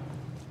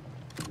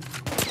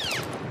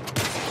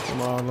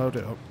 Come on, load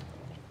it up.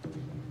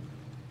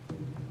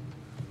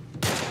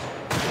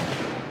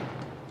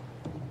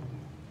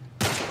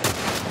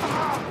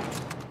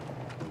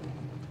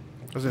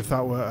 As if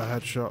that were a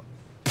headshot.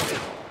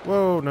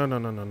 Whoa, no, no,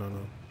 no, no, no,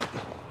 no.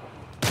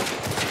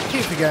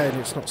 Keep forgetting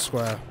it's not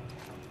square.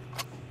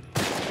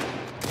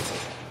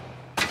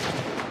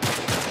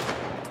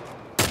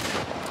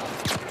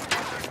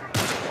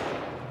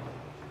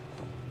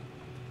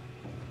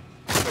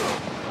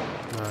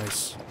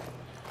 Nice.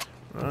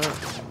 Right.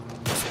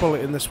 Let's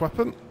bullet in this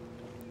weapon.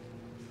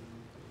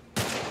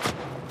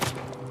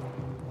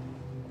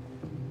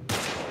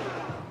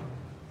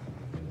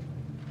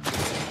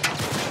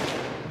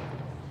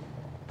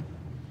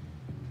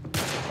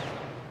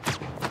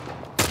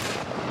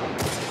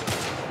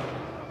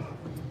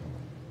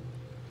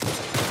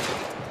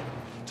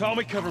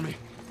 Tommy, cover me.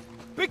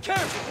 Be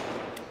careful!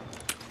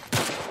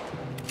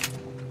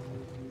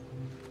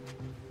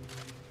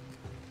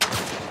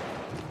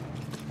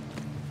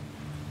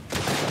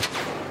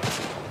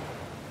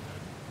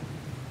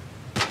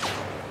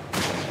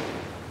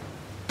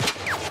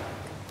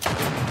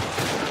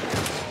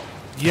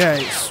 Yeah,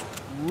 it's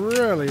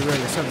really,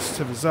 really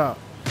sensitive as that.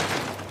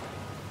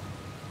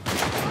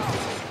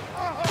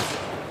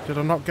 Did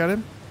I not get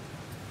him?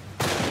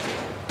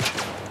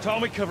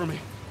 Tommy, cover me.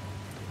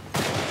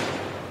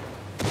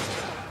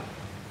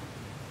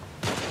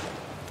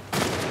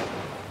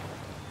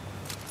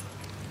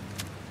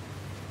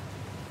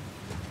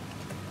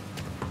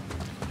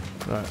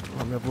 Right,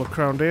 let me have a look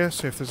around here,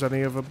 see if there's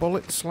any other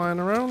bullets lying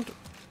around.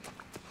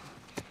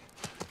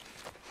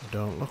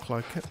 Don't look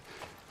like it.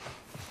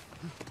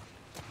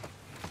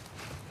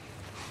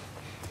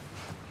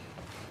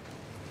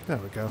 There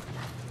we go.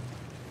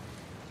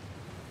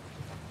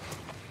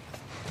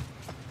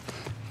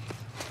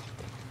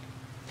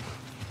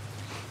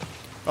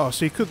 Oh,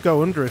 so you could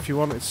go under if you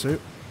wanted to. Well,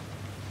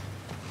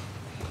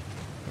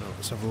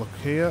 let's have a look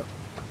here.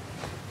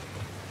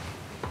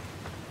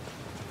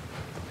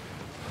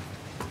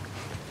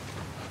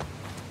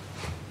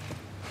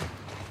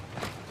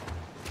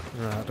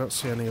 Right, I don't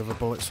see any other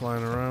bullets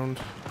lying around.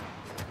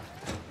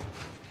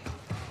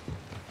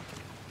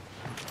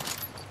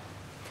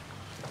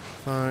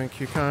 Thank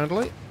you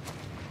kindly.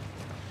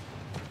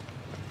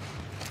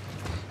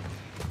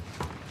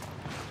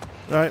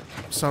 Right,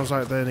 sounds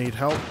like they need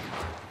help.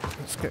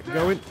 Let's get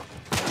going.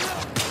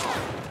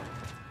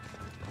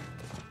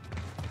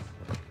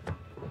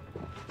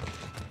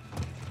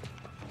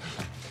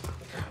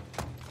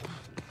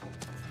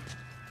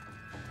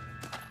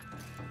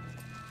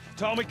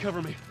 Tommy,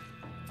 cover me.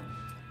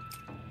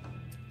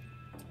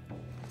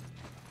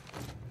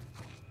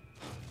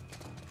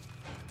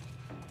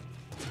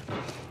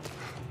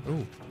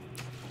 Ooh,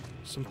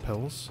 some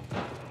pills.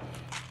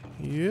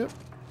 Yep,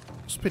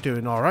 must be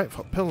doing alright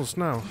for pills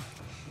now.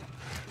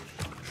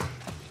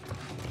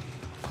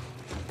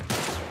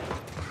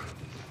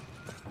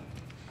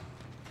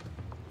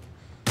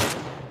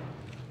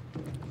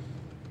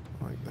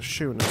 Like they're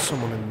shooting at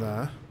someone in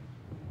there.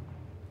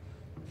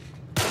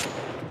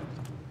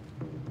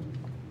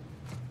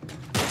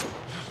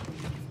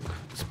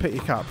 It's a pity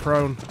you can't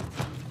prone.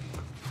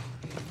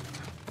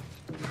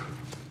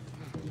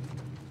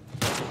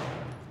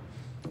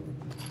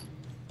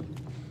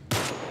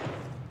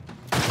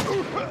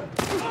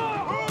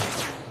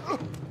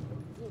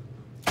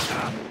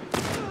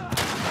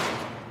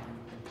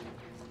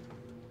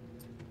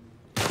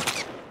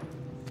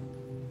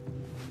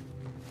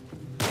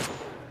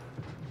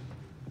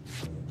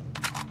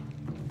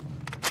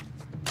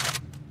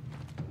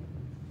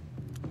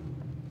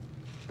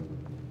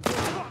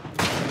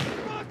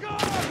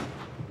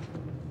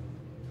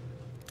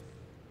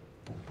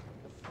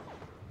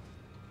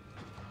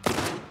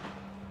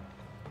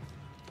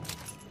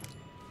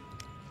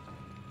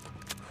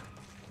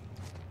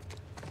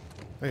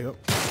 There you go.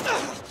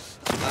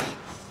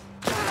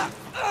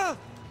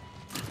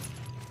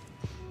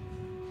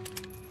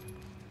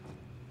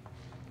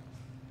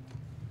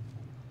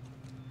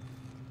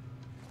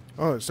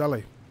 Oh, it's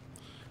Ellie.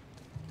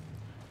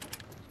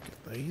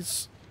 Get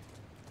these.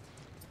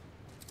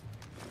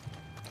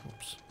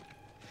 Oops.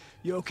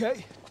 You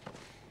okay?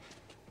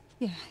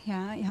 Yeah,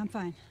 I'm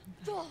fine.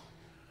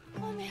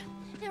 Oh man,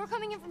 they were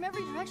coming in from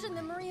every direction.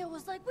 Then Maria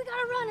was like, "We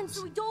gotta run!" And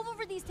so we dove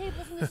over these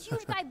tables, and this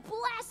huge guy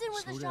blasted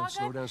with a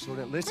shotgun. Slow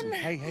down. Listen,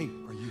 hey,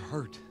 are you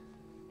hurt?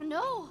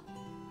 No.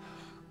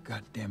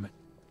 God damn it.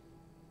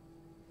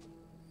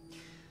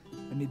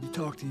 I need to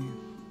talk to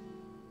you.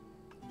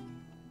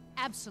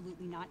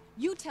 Absolutely not.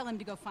 You tell him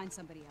to go find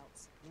somebody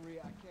else. Maria,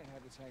 I can't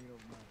have this hanging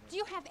over my head. Do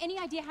you have any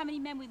idea how many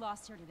men we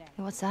lost here today?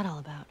 Hey, what's that all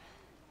about?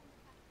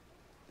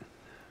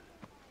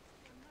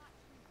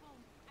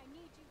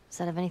 Does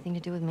that have anything to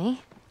do with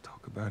me?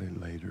 Talk about it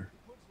later.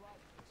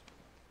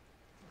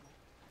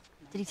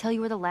 Did he tell you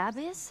where the lab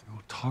is?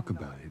 We'll talk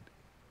about it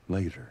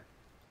later.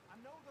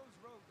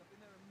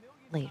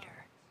 Later.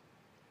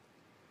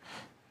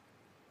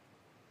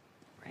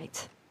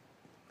 Right.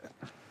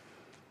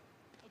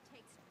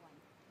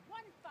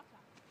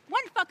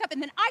 One fuck up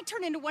and then I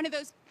turn into one of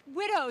those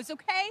widows,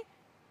 okay?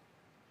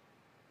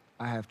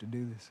 I have to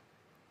do this.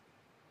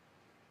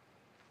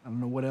 I don't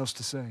know what else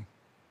to say.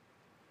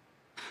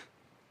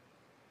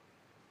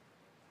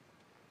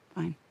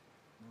 Fine.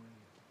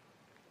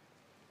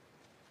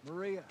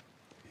 Maria.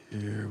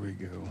 Here we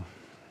go.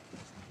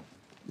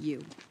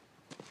 You.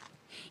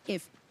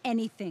 If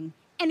anything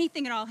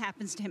at all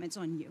happens to him, it's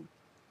on you.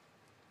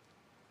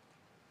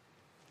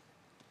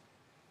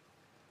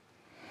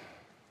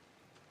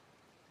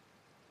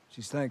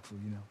 She's thankful,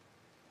 you know.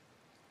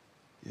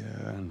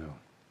 Yeah, I know.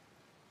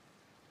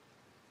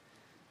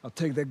 I'll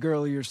take that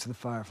girl of yours to the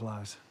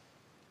Fireflies.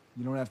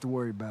 You don't have to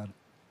worry about it.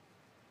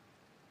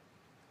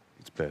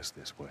 It's best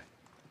this way.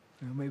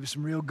 Well, maybe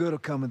some real good will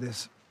come of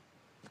this.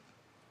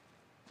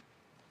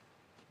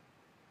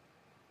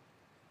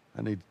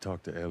 I need to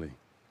talk to Ellie.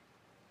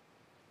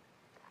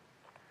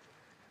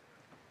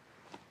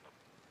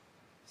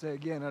 Say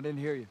again, I didn't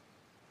hear you.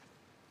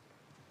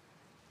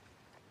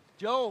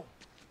 Joe!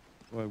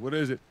 What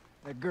is it?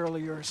 That girl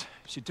of yours.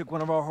 She took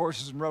one of our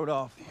horses and rode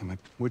off. Damn it.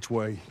 Which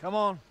way? Come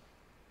on.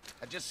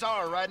 I just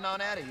saw her riding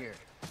on out of here.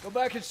 Go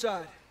back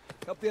inside.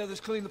 Help the others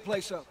clean the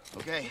place up.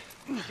 Okay.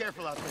 Be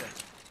careful out there.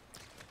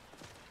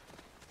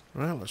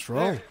 Well, let's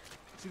roll. There.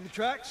 See the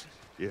tracks?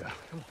 Yeah.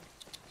 Come on.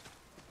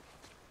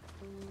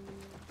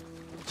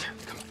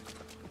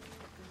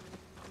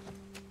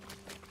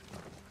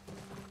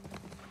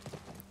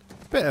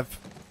 Bit of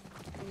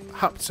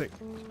haptic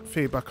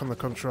feedback on the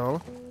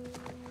controller.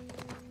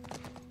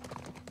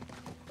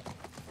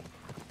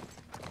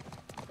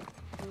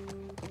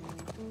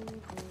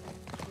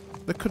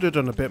 They could have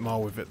done a bit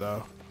more with it,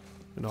 though,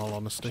 in all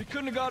honesty. She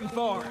couldn't have gotten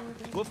far.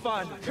 We'll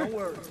find her. Don't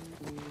worry.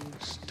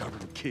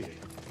 Stubborn kid.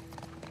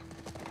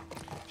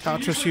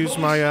 Can't just use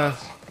my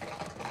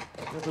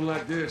Nothing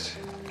like this.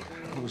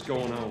 What's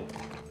going on?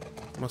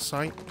 my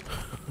sight,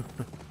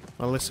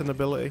 my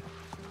listenability.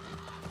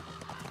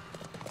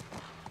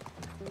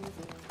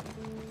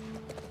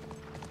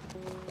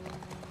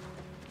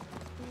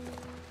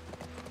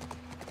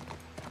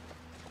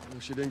 Well,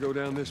 she didn't go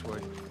down this way.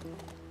 Here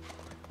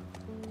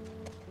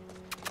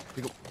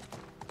you go.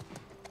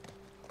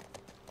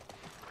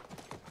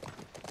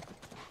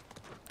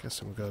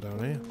 Guess we'll go down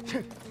here.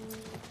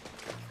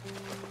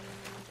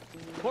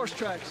 Horse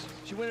tracks.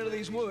 She went into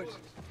these woods.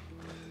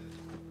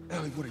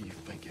 Ellie, what are you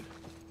thinking?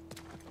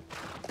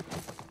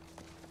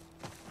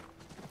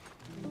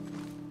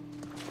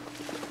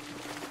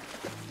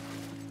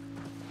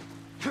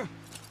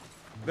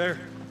 There.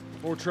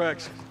 4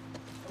 tracks.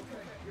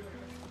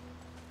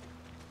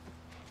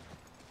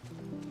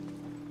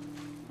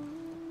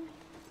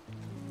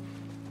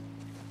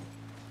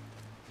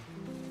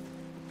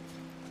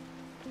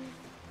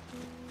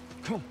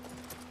 Come on.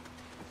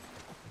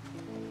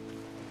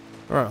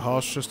 Alright,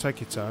 horse, just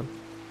take your time.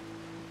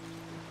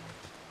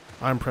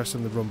 I'm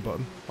pressing the run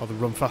button, or the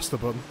run faster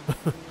button.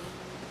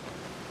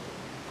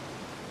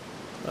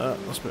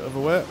 That's a bit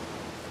overweight.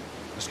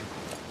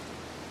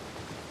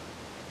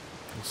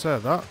 So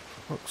that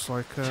looks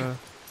like Get him.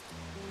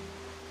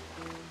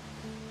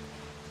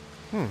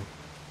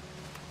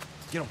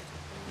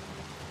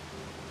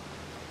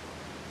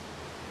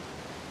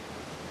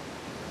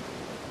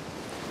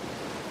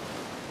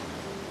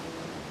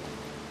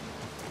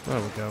 There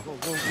we go.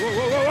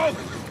 Whoa!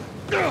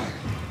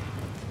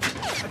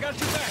 I got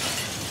you back.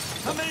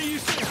 How many you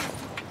see?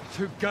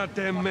 Too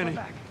goddamn many.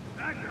 I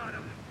got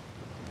him.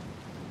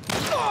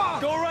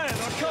 Go around,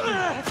 I'll cover you.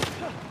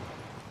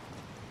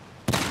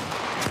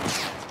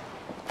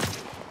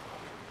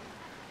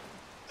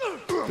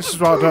 This is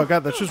what I don't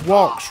get. They just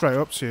walk straight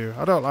up to you.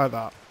 I don't like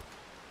that.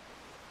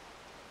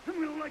 I'm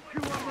gonna light you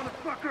up,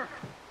 motherfucker.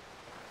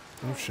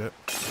 Oh shit.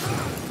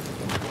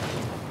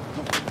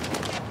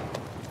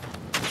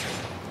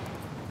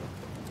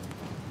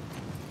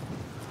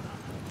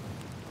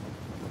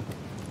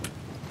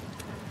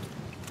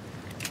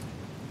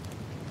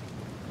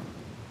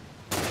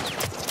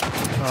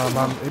 Oh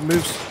man, it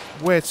moves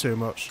way too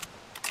much.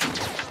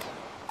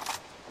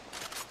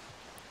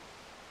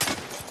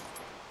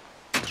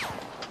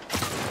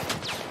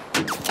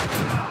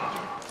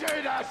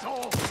 Dead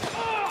asshole!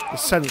 The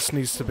sense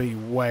needs to be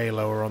way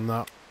lower on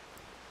that.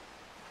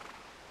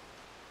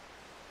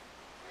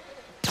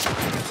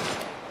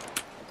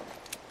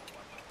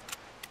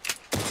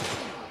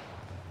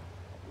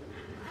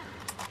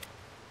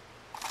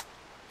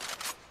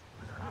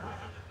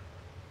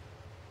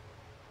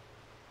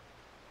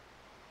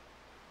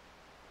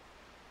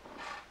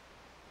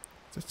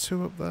 Is there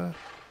 2 up there?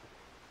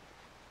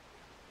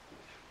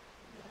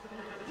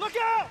 Look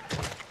out!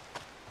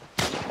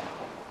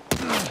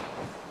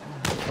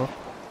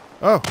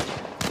 Oh!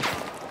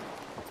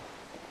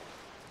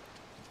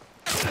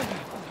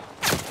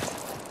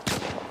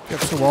 Get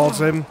towards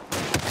him.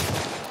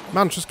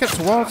 Man, just get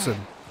towards him.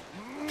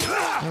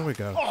 There we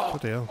go.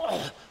 Bloody hell.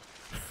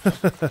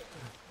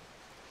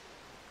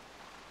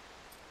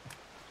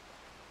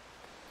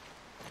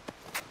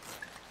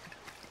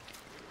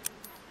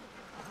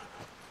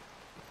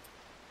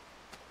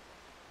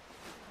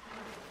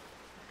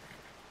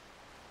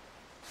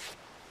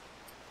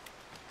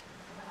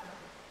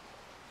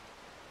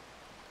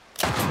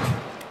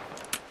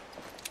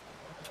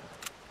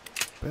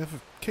 Bit of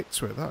a kick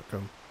to it, that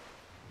gun.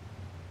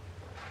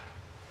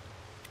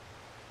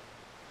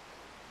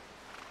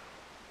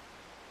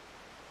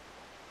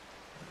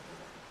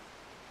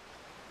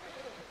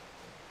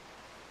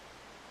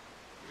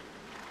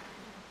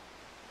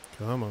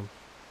 Come on.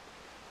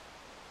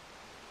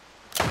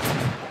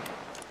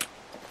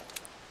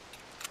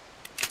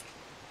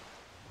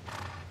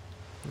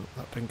 Oh,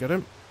 that didn't get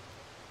him.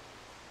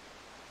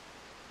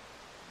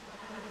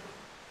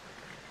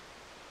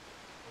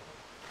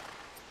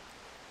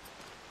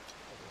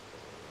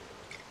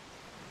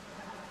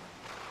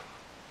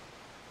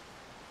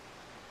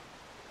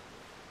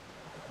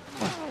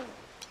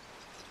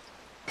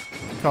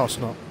 Of course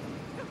not.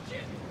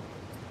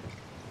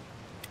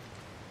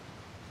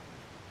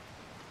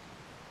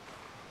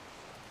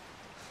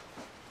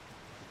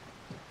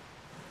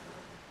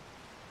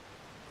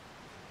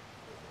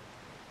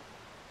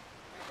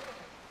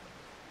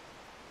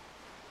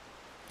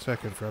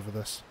 Taking forever,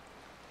 this.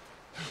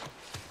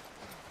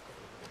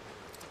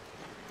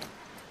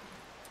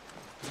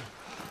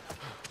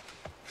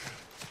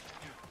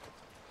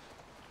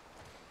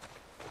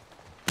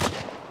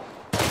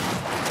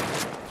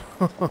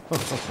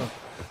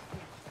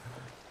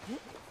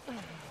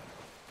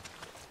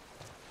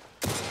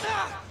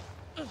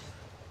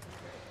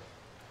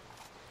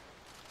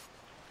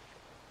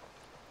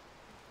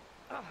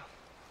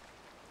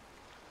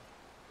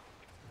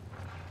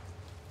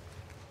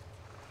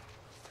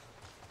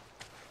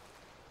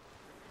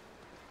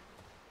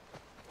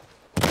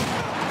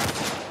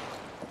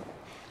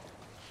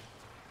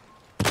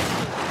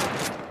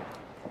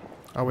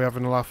 Are we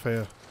having a laugh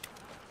here?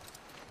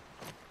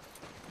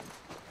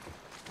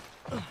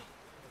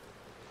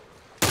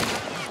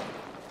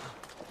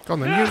 Go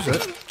on then, use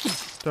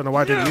it. Don't know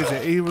why I didn't use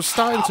it. He was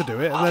starting to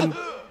do it and then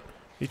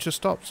he just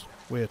stopped.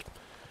 Weird.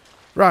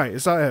 Right,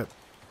 is that it?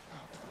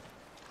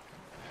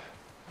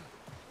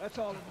 That's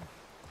all of them.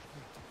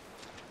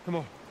 Come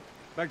on,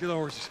 back to the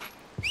horses.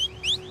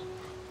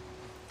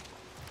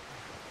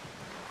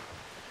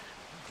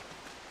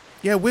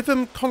 Yeah, with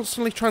them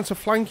constantly trying to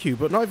flank you,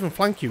 but not even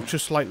flank you,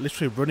 just like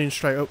literally running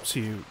straight up to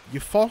you, you're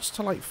forced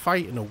to like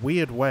fight in a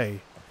weird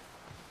way.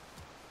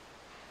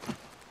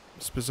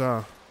 It's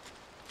bizarre.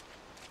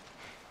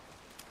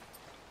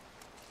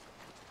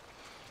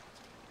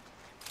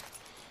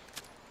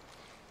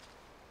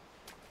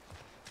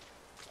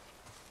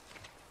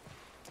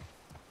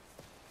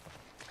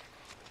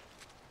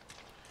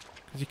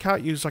 Because you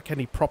can't use like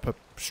any proper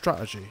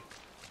strategy.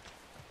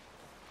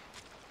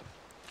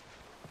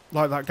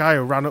 Like that guy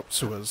who ran up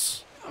to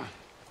us.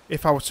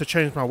 If I was to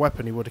change my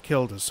weapon, he would have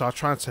killed us. So I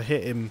tried to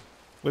hit him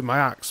with my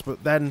axe.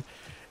 But then,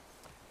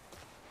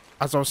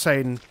 as I was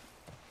saying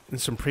in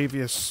some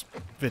previous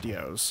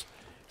videos,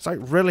 it's like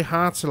really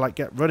hard to like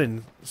get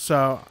running.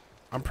 So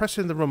I'm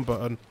pressing the run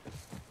button.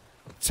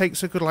 It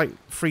takes a good like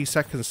 3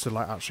 seconds to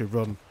like actually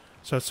run.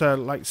 So to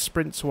like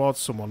sprint towards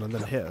someone and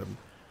then hit them,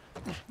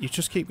 you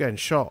just keep getting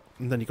shot.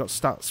 And then you got to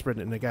start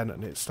sprinting again,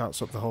 and it starts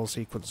up the whole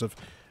sequence of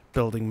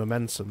building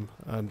momentum.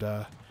 And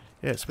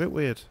yeah, it's a bit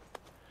weird.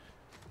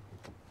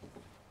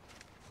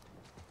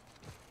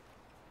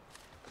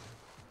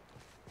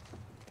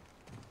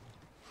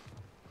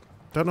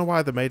 Don't know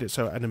why they made it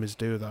so enemies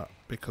do that,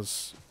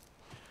 because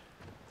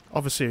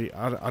obviously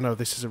I know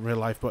this isn't real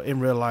life, but in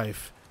real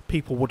life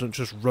people wouldn't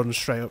just run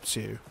straight up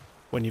to you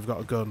when you've got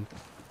a gun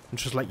and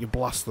just let you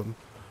blast them.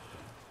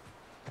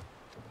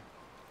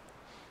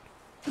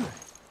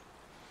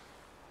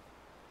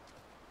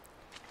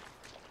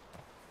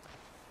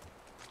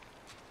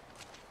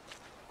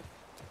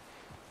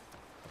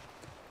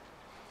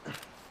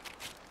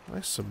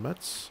 Nice, some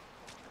meds.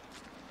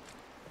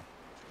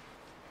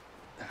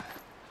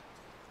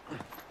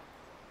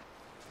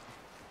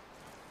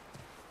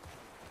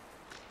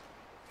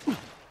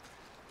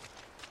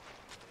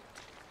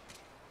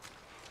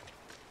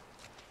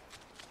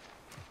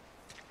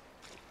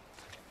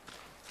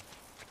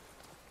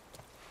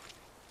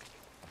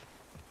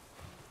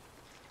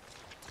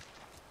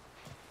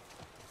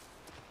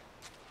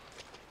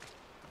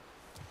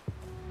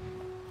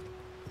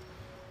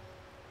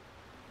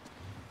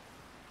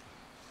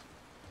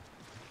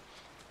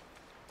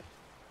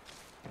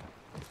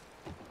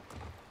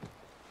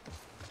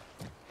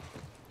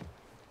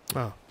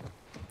 Oh.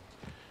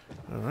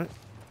 Alright.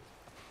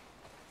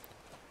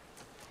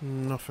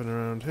 Nothing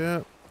around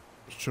here.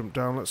 Let's jump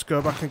down. Let's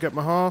go back and get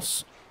my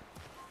horse.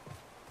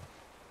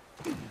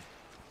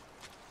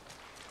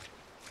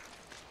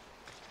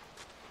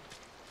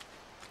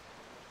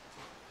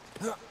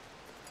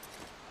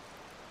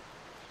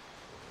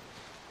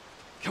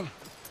 Come.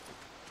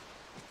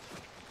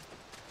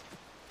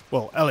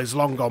 Well, Ellie's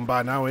long gone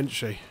by now, isn't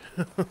she?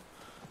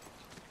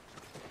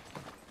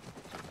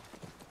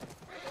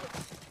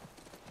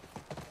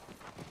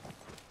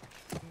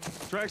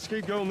 Tracks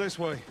keep going this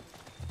way.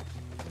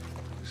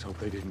 Just hope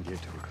they didn't get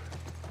to her.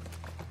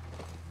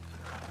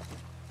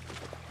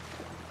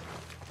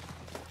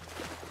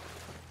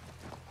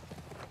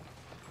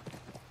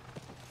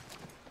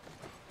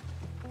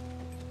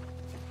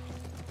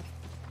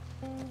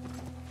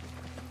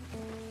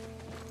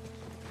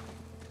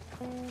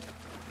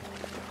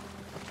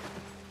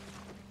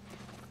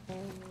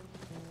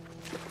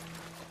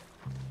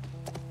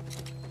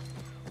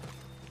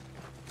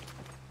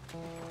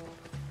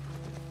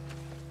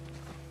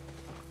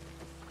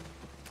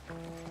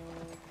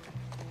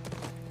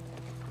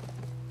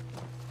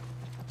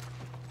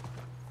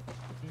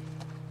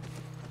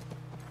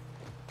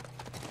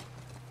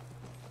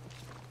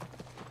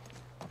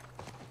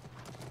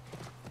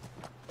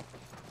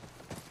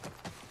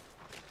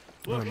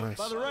 Look, nice.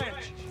 by the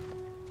ranch.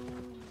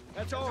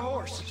 That's our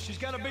horse. She's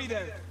got to be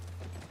there.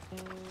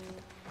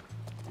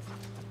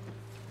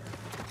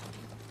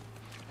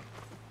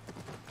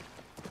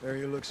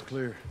 Area looks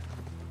clear.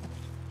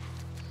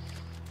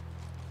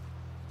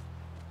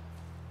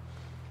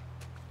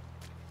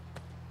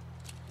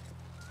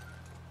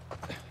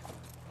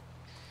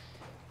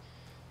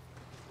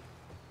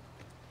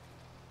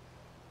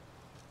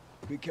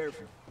 Be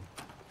careful.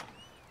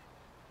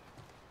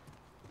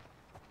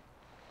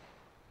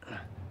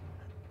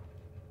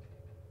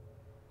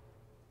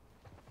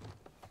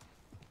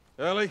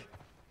 Ellie?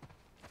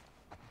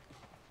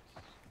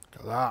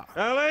 Look at that.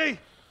 Ellie?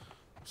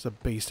 It's a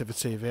beast of a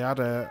TV. I had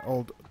an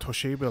old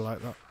Toshiba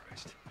like that.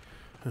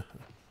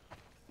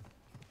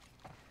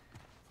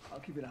 I'll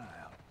keep an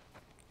eye out.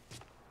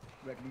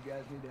 Reckon you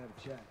guys need to have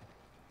a chat.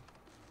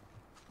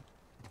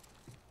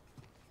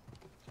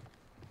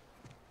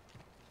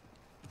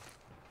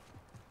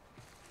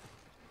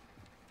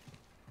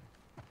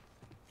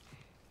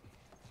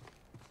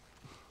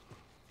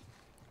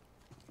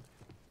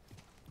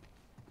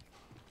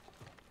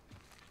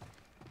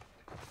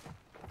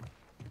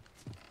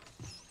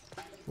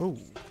 Oh,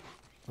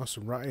 that's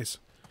some ratties.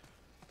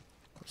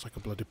 Looks like a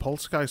bloody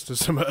poltergeist or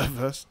something at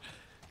first.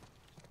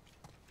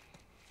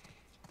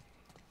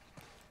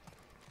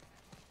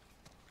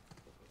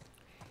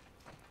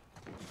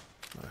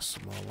 Nice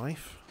small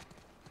life.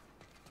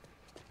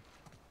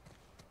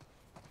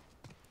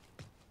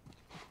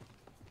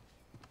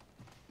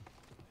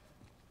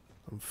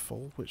 I'm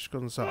full. Which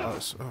gun's that?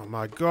 That's, oh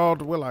my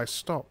god, will I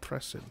stop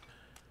pressing?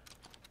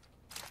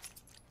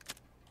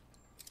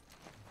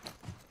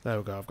 There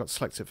we go, I've got to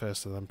select it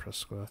first and then press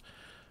square.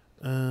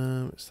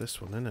 It's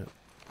this one, isn't it?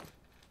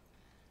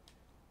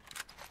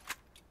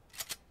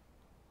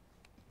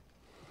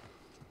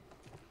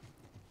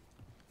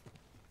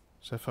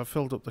 So if I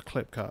filled up the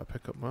clip, can't I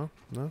pick up more?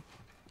 No?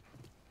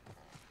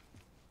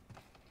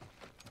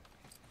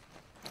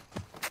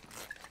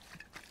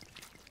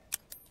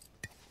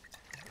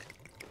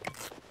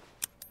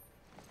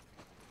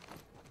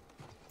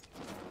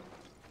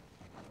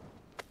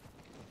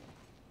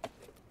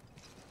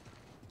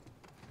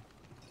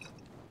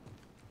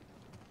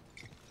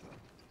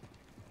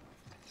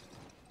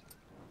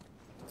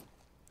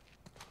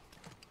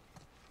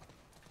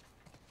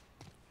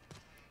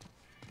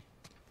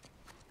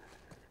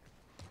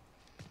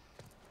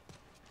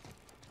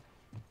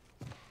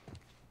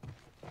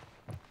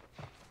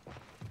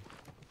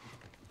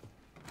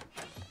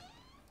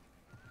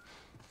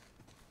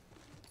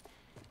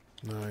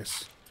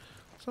 Nice.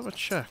 Let's have a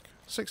check.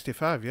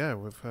 65, yeah,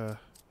 we've gone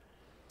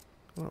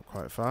up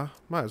quite far.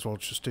 Might as well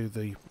just do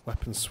the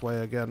weapon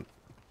sway again.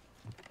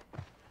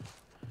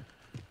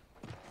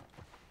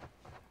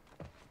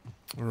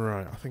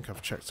 Right, I think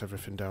I've checked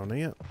everything down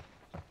here.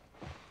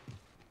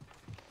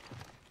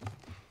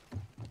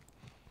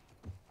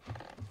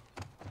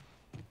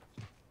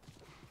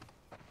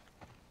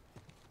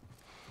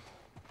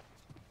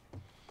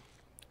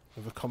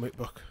 With a comic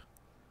book.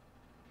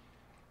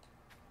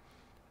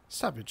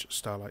 Savage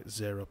Starlight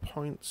 0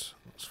 points.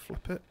 Let's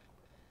flip it.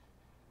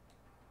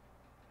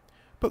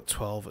 Book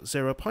 12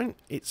 0 point.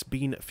 It's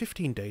been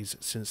 15 days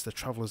since the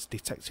travellers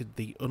detected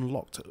the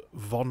unlocked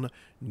von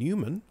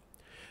Neumann.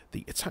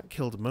 The attack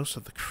killed most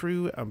of the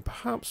crew and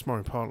perhaps more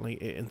importantly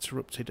it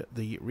interrupted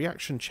the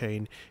reaction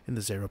chain in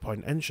the 0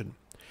 point engine.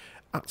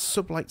 At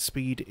sublight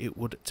speed it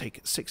would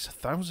take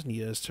 6,000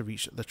 years to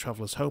reach the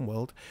travellers'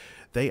 homeworld.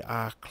 They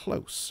are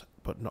close,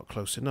 but not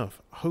close enough.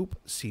 Hope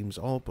seems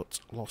all but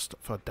lost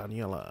for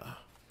Daniela.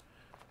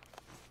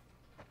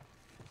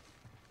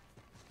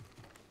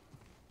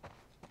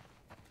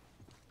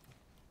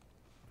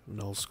 An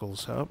old school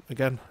setup.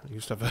 Again, I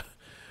used to have a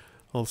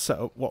old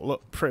setup what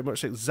looked pretty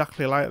much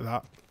exactly like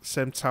that.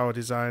 Same tower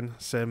design,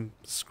 same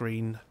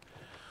screen,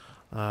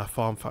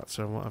 form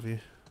factor and what have you.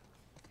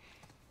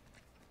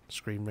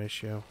 Screen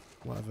ratio,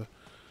 whatever.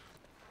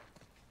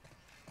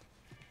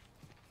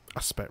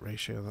 Aspect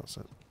ratio, that's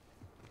it.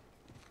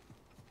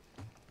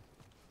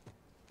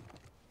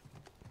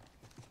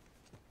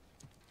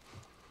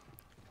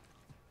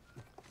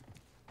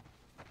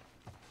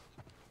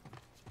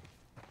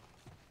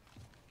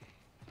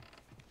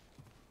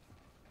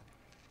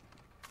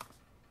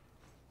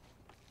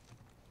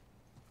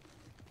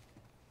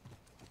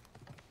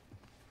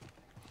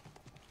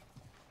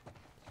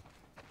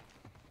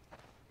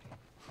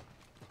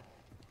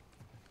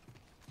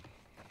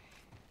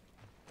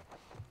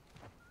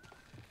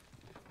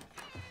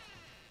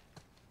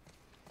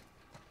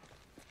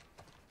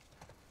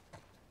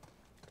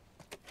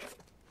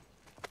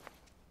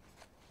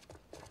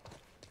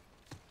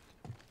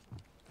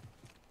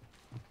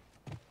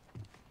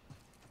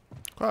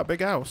 Quite a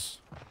big house.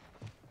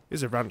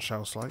 Is a ranch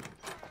house, like.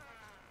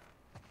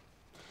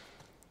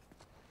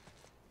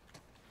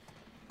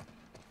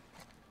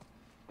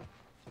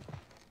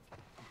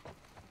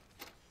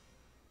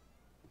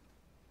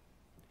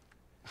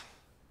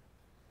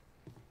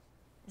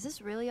 Is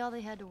this really all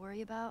they had to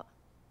worry about?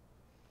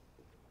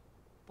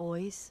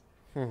 Boys,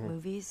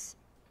 movies,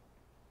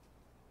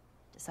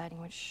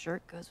 deciding which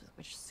shirt goes with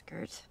which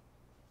skirt.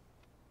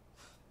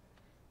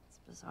 It's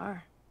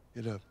bizarre.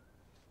 Get up.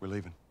 We're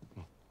leaving.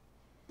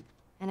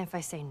 And if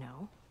I say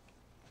no?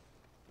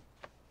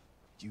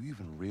 Do you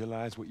even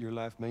realize what your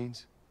life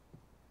means?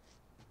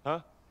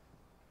 Huh?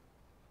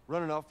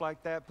 Running off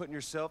like that, putting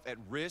yourself at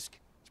risk?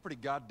 It's pretty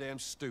goddamn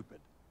stupid.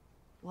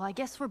 Well, I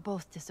guess we're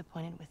both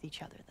disappointed with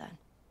each other then.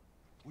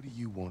 What do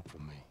you want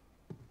from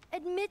me?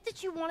 Admit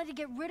that you wanted to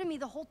get rid of me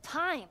the whole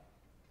time.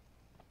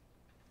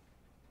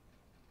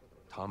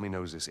 Tommy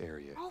knows this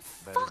area Oh,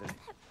 better fuck than... that.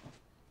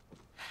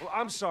 Well,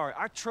 I'm sorry.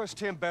 I trust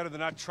him better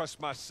than I trust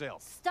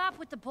myself. Stop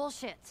with the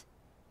bullshit.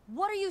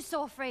 What are you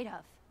so afraid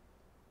of?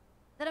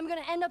 That I'm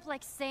gonna end up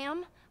like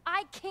Sam?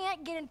 I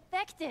can't get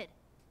infected.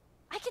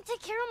 I can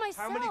take care of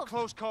myself. How many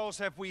close calls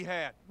have we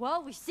had?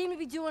 Well, we seem to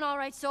be doing all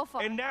right so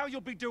far. And now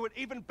you'll be doing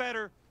even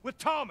better with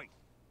Tommy.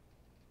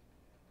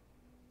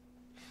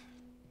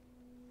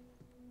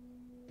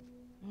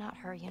 Not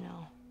her, you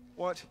know.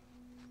 What?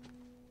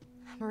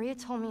 Maria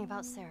told me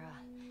about Sarah.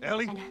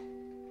 Ellie? And...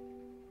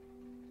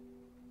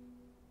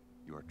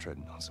 You are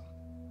treading on some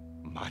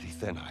mighty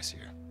thin ice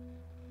here.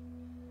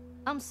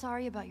 I'm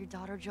sorry about your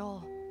daughter,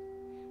 Joel.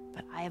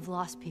 But I have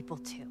lost people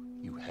too.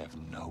 You have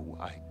no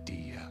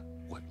idea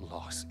what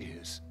loss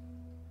is.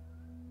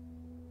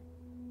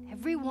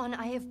 Everyone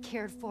I have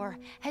cared for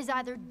has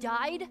either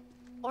died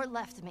or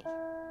left me.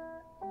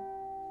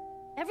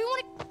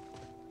 Everyone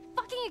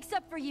fucking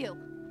except for you.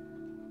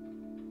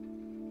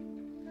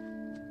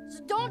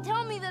 So don't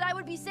tell me that I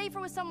would be safer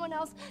with someone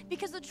else,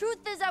 because the truth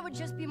is I would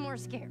just be more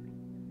scared.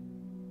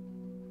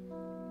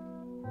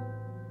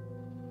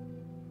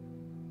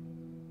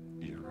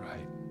 You're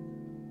right.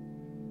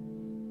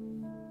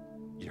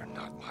 You're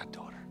not my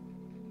daughter.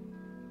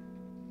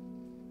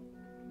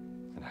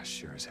 And I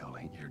sure as hell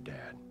ain't your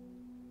dad.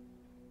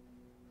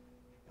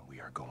 And we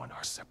are going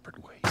our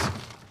separate ways.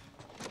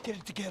 Get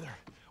it together.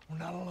 We're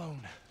not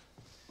alone.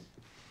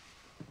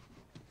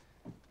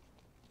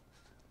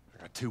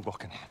 There are two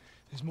walking in.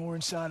 There's more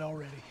inside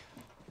already.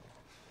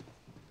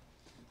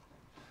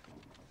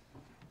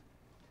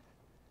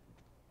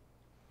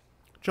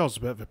 Joel's a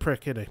bit of a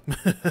prick, isn't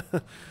he?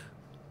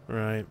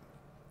 Right.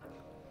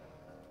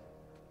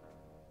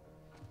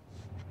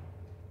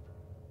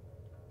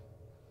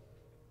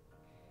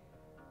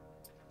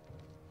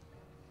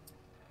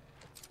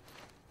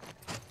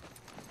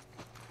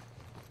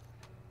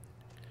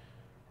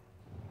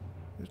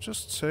 It's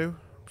just two.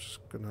 I'm just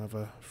gonna have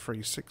a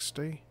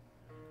 360.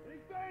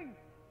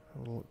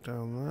 Have a look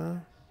down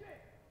there.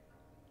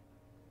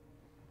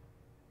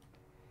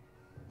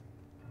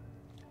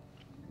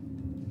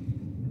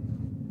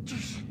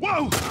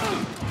 Whoa!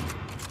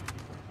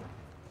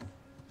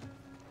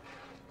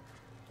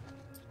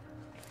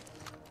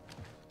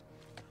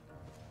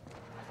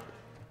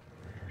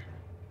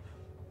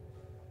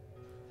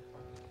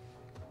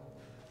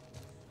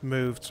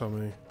 Move,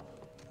 Tommy.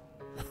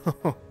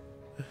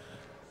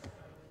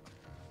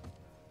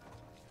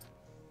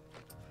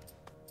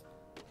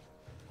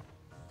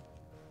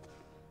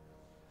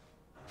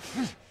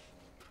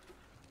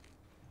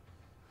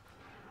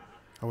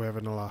 Are we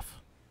having a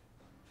laugh?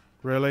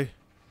 Really?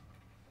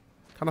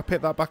 Can I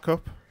pick that back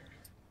up?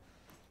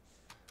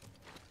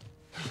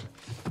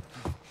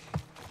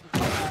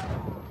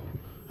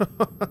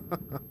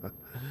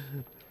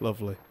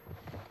 Lovely.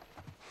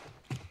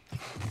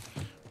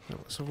 Now,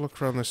 let's have a look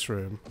around this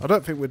room. I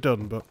don't think we're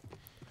done, but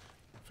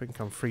I think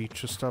I'm free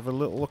just to have a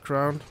little look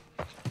around.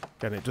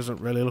 Again, it doesn't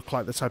really look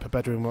like the type of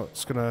bedroom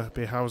that's going to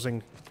be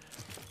housing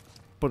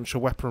a bunch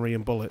of weaponry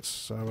and bullets,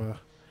 so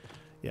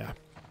yeah.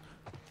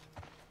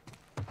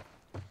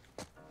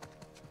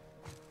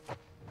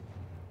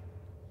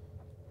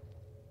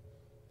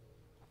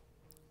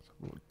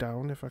 Look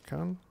down if I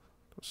can.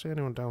 Don't see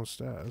anyone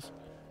downstairs.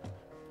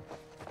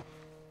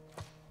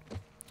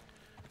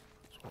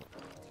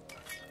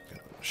 Get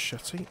a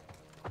machete.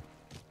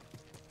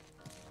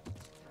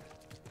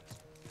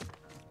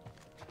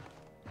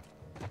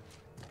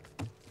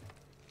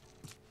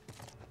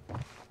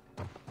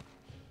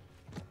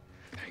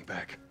 Hang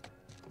back.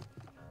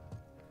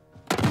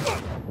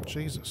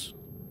 Jesus.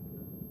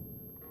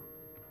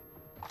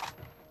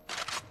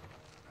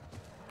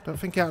 Don't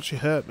think it actually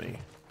hurt me.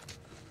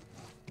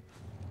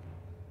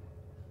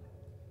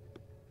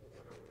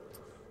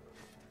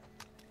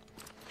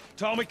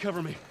 Tommy,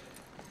 cover me.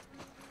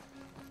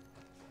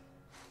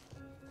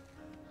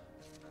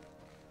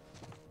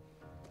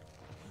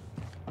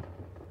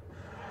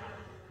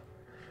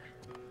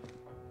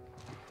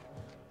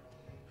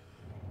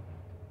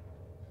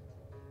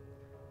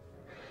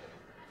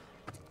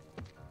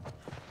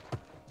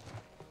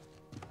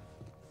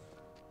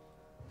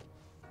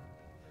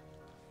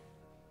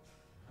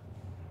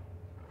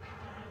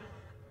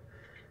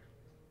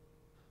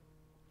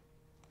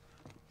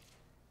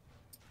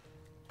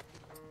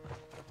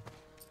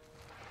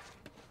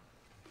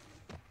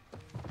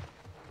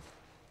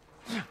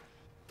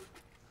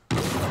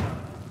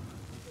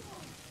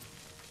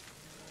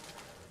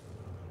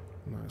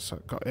 So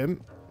got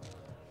him.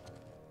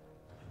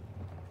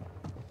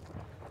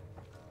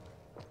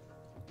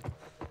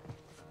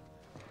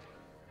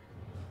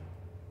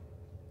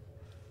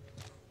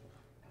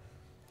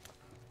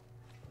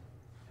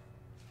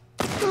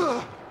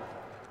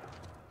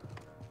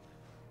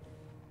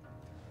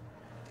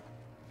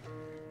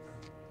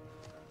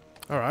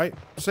 All right.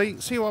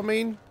 See what I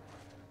mean?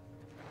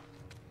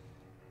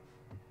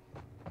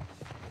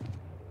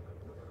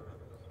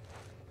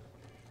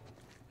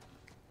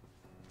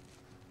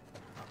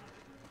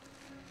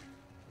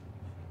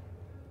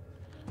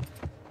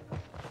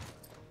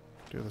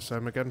 Do the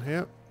same again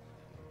here.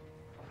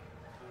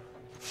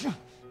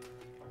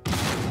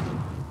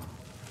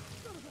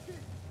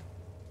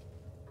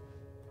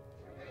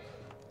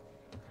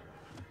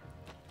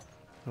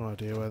 No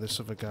idea where this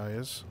other guy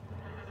is.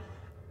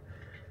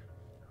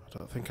 I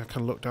don't think I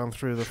can look down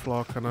through the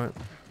floor, can I? I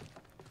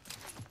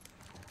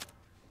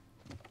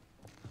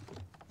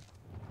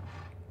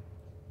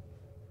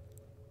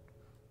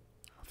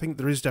think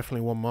there is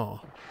definitely one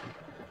more.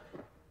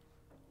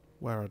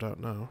 Where, I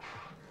don't know.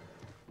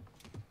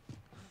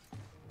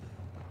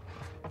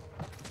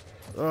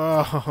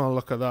 Oh,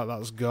 look at that.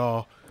 That's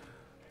gore.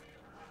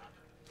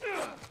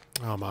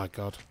 Oh my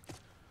god.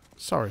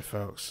 Sorry,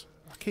 folks.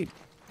 I keep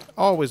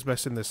always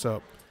messing this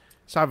up.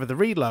 It's either the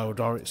reload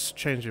or it's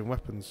changing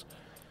weapons.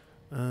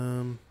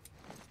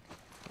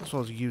 As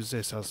well as use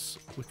this as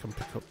we can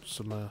pick up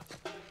some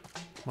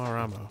more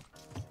ammo.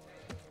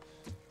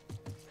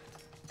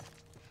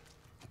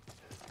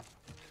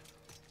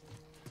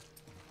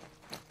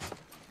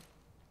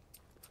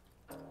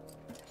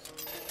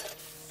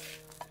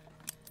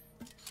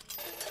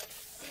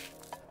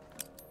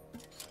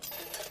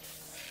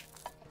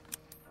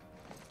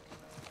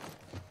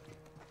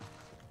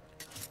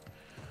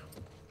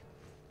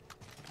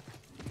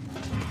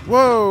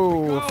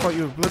 Whoa! I thought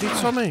you were bloody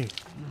Tommy.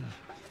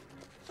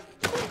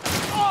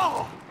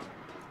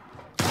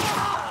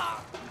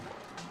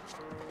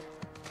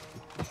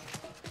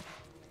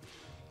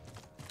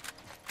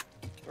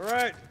 All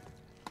right,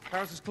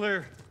 house is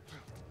clear.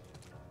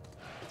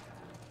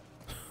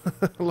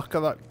 Look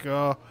at that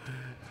go.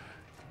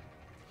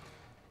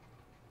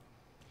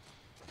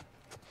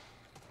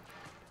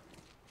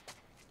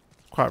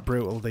 Quite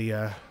brutal,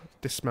 the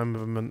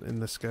dismemberment in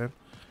this game.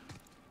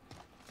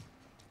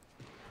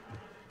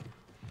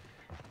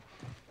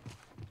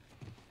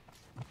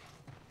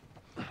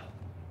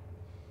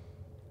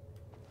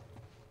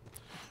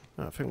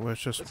 I think we're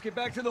just Let's get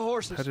back to the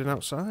horses. Heading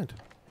outside.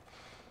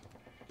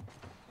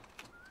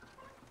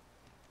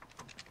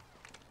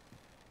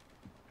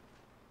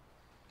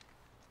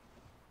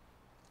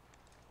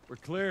 We're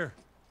clear.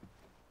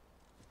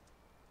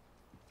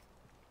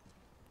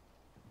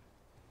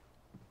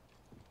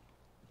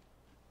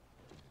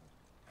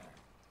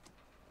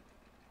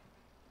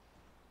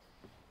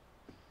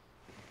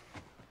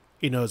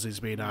 He knows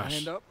he's being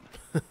ash. Hand up.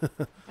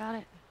 Got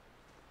it.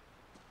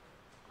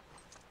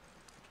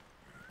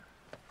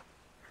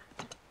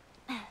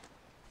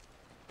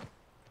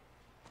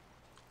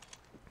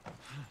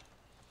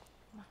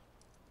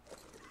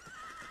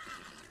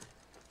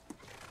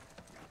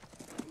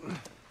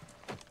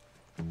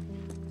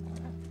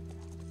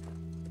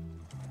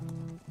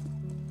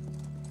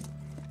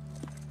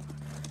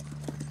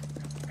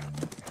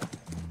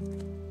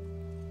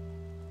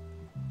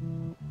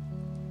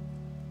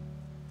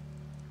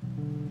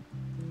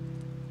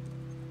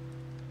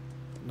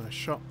 Nice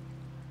shot.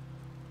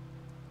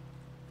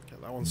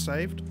 Get that one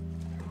saved.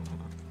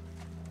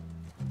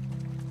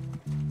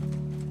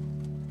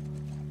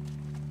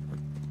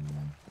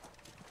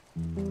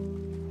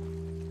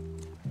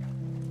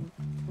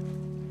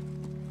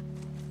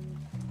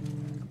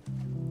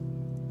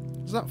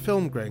 Does that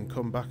film grain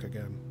come back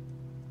again?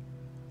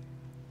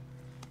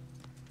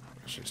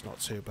 Actually, it's not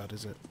too bad,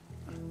 is it?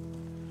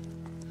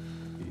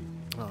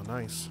 Oh,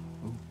 nice.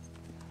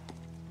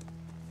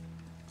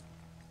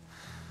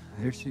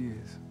 There she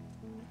is.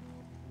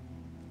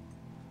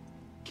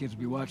 Kids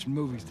will be watching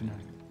movies tonight.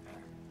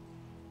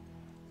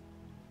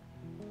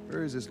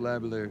 Where is this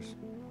lab of theirs?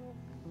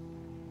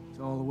 It's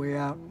all the way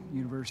out,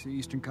 University of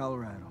Eastern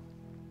Colorado.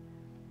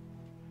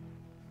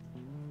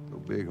 Go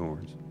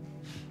Bighorns.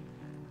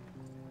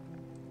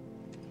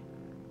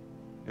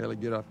 Ellie,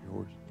 get off your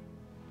horse.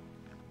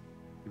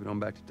 Give it on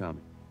back to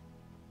Tommy.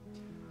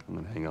 I'm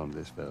gonna hang on to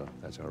this fella,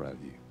 if that's all right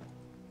with you.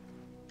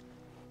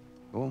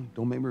 Go on,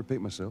 don't make me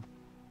repeat myself.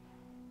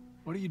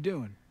 What are you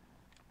doing?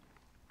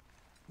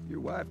 Your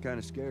wife kind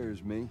of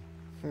scares me.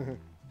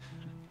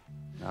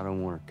 I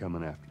don't want her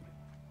coming after me.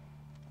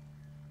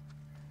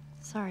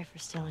 Sorry for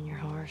stealing your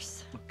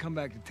horse. Well, come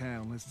back to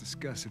town. Let's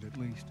discuss it at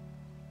least.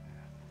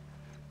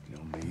 You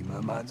know me,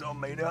 my mind's all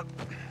made up.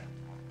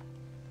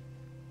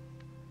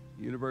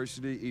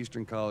 University,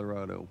 Eastern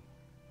Colorado.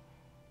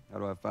 How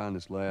do I find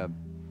this lab?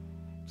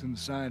 It's in the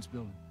science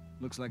building.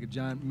 Looks like a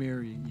giant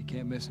mirror. You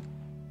can't miss it.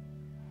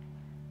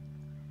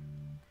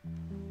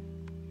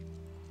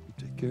 You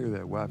take care of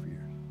that wife of yours.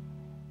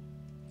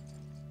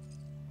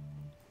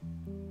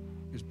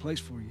 There's a place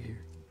for you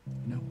here.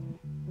 You know?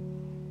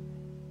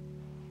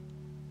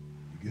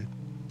 You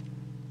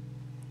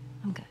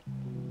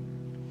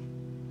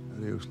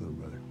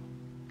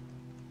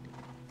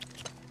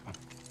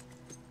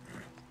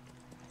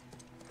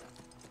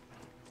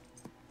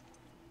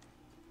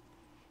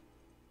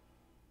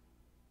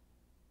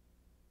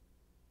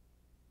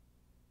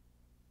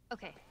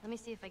Okay, let me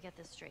see if I get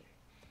this straight.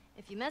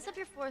 If you mess up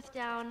your 4th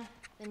down,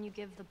 then you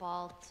give the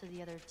ball to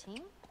the other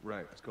team?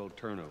 Right, it's called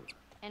turnover.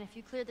 And if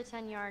you clear the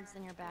 10 yards,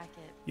 then you're back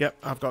at... Yep,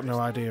 I've got no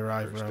idea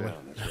either, First really.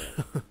 down, that's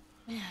right.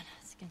 Man,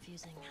 it's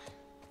confusing.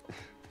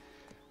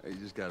 You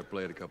just gotta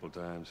play it a couple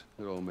times.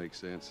 It all makes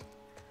sense.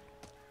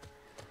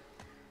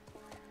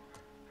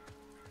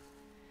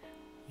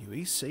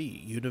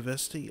 UEC,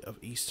 University of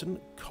Eastern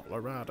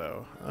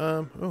Colorado.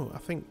 Oh, I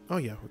think... Oh,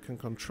 yeah, we can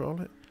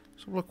control it.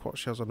 So look what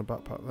she has on the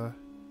backpack there.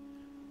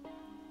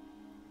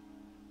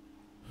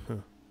 Huh.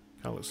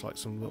 Kind of looks like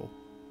some little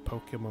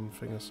Pokemon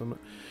thing or something.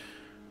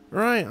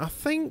 Right, I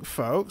think,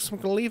 folks, I'm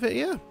going to leave it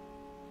here.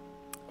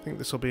 I think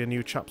this will be a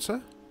new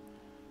chapter.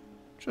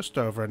 Just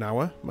over an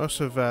hour.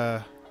 Most of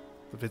the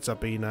vids I've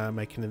been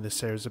making in this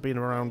series have been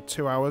around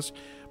 2 hours,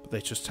 but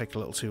they just take a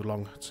little too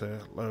long to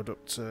load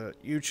up to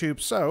YouTube.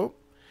 So,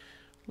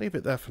 leave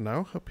it there for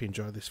now. Hope you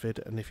enjoyed this vid,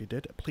 and if you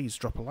did, please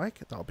drop a like.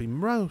 That'll be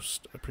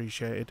most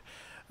appreciated.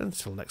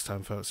 Until next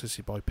time, folks, this is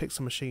your boy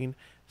Pixel Machine,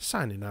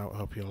 signing out.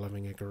 Hope you're all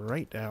having a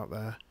great day out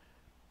there.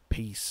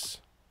 Peace.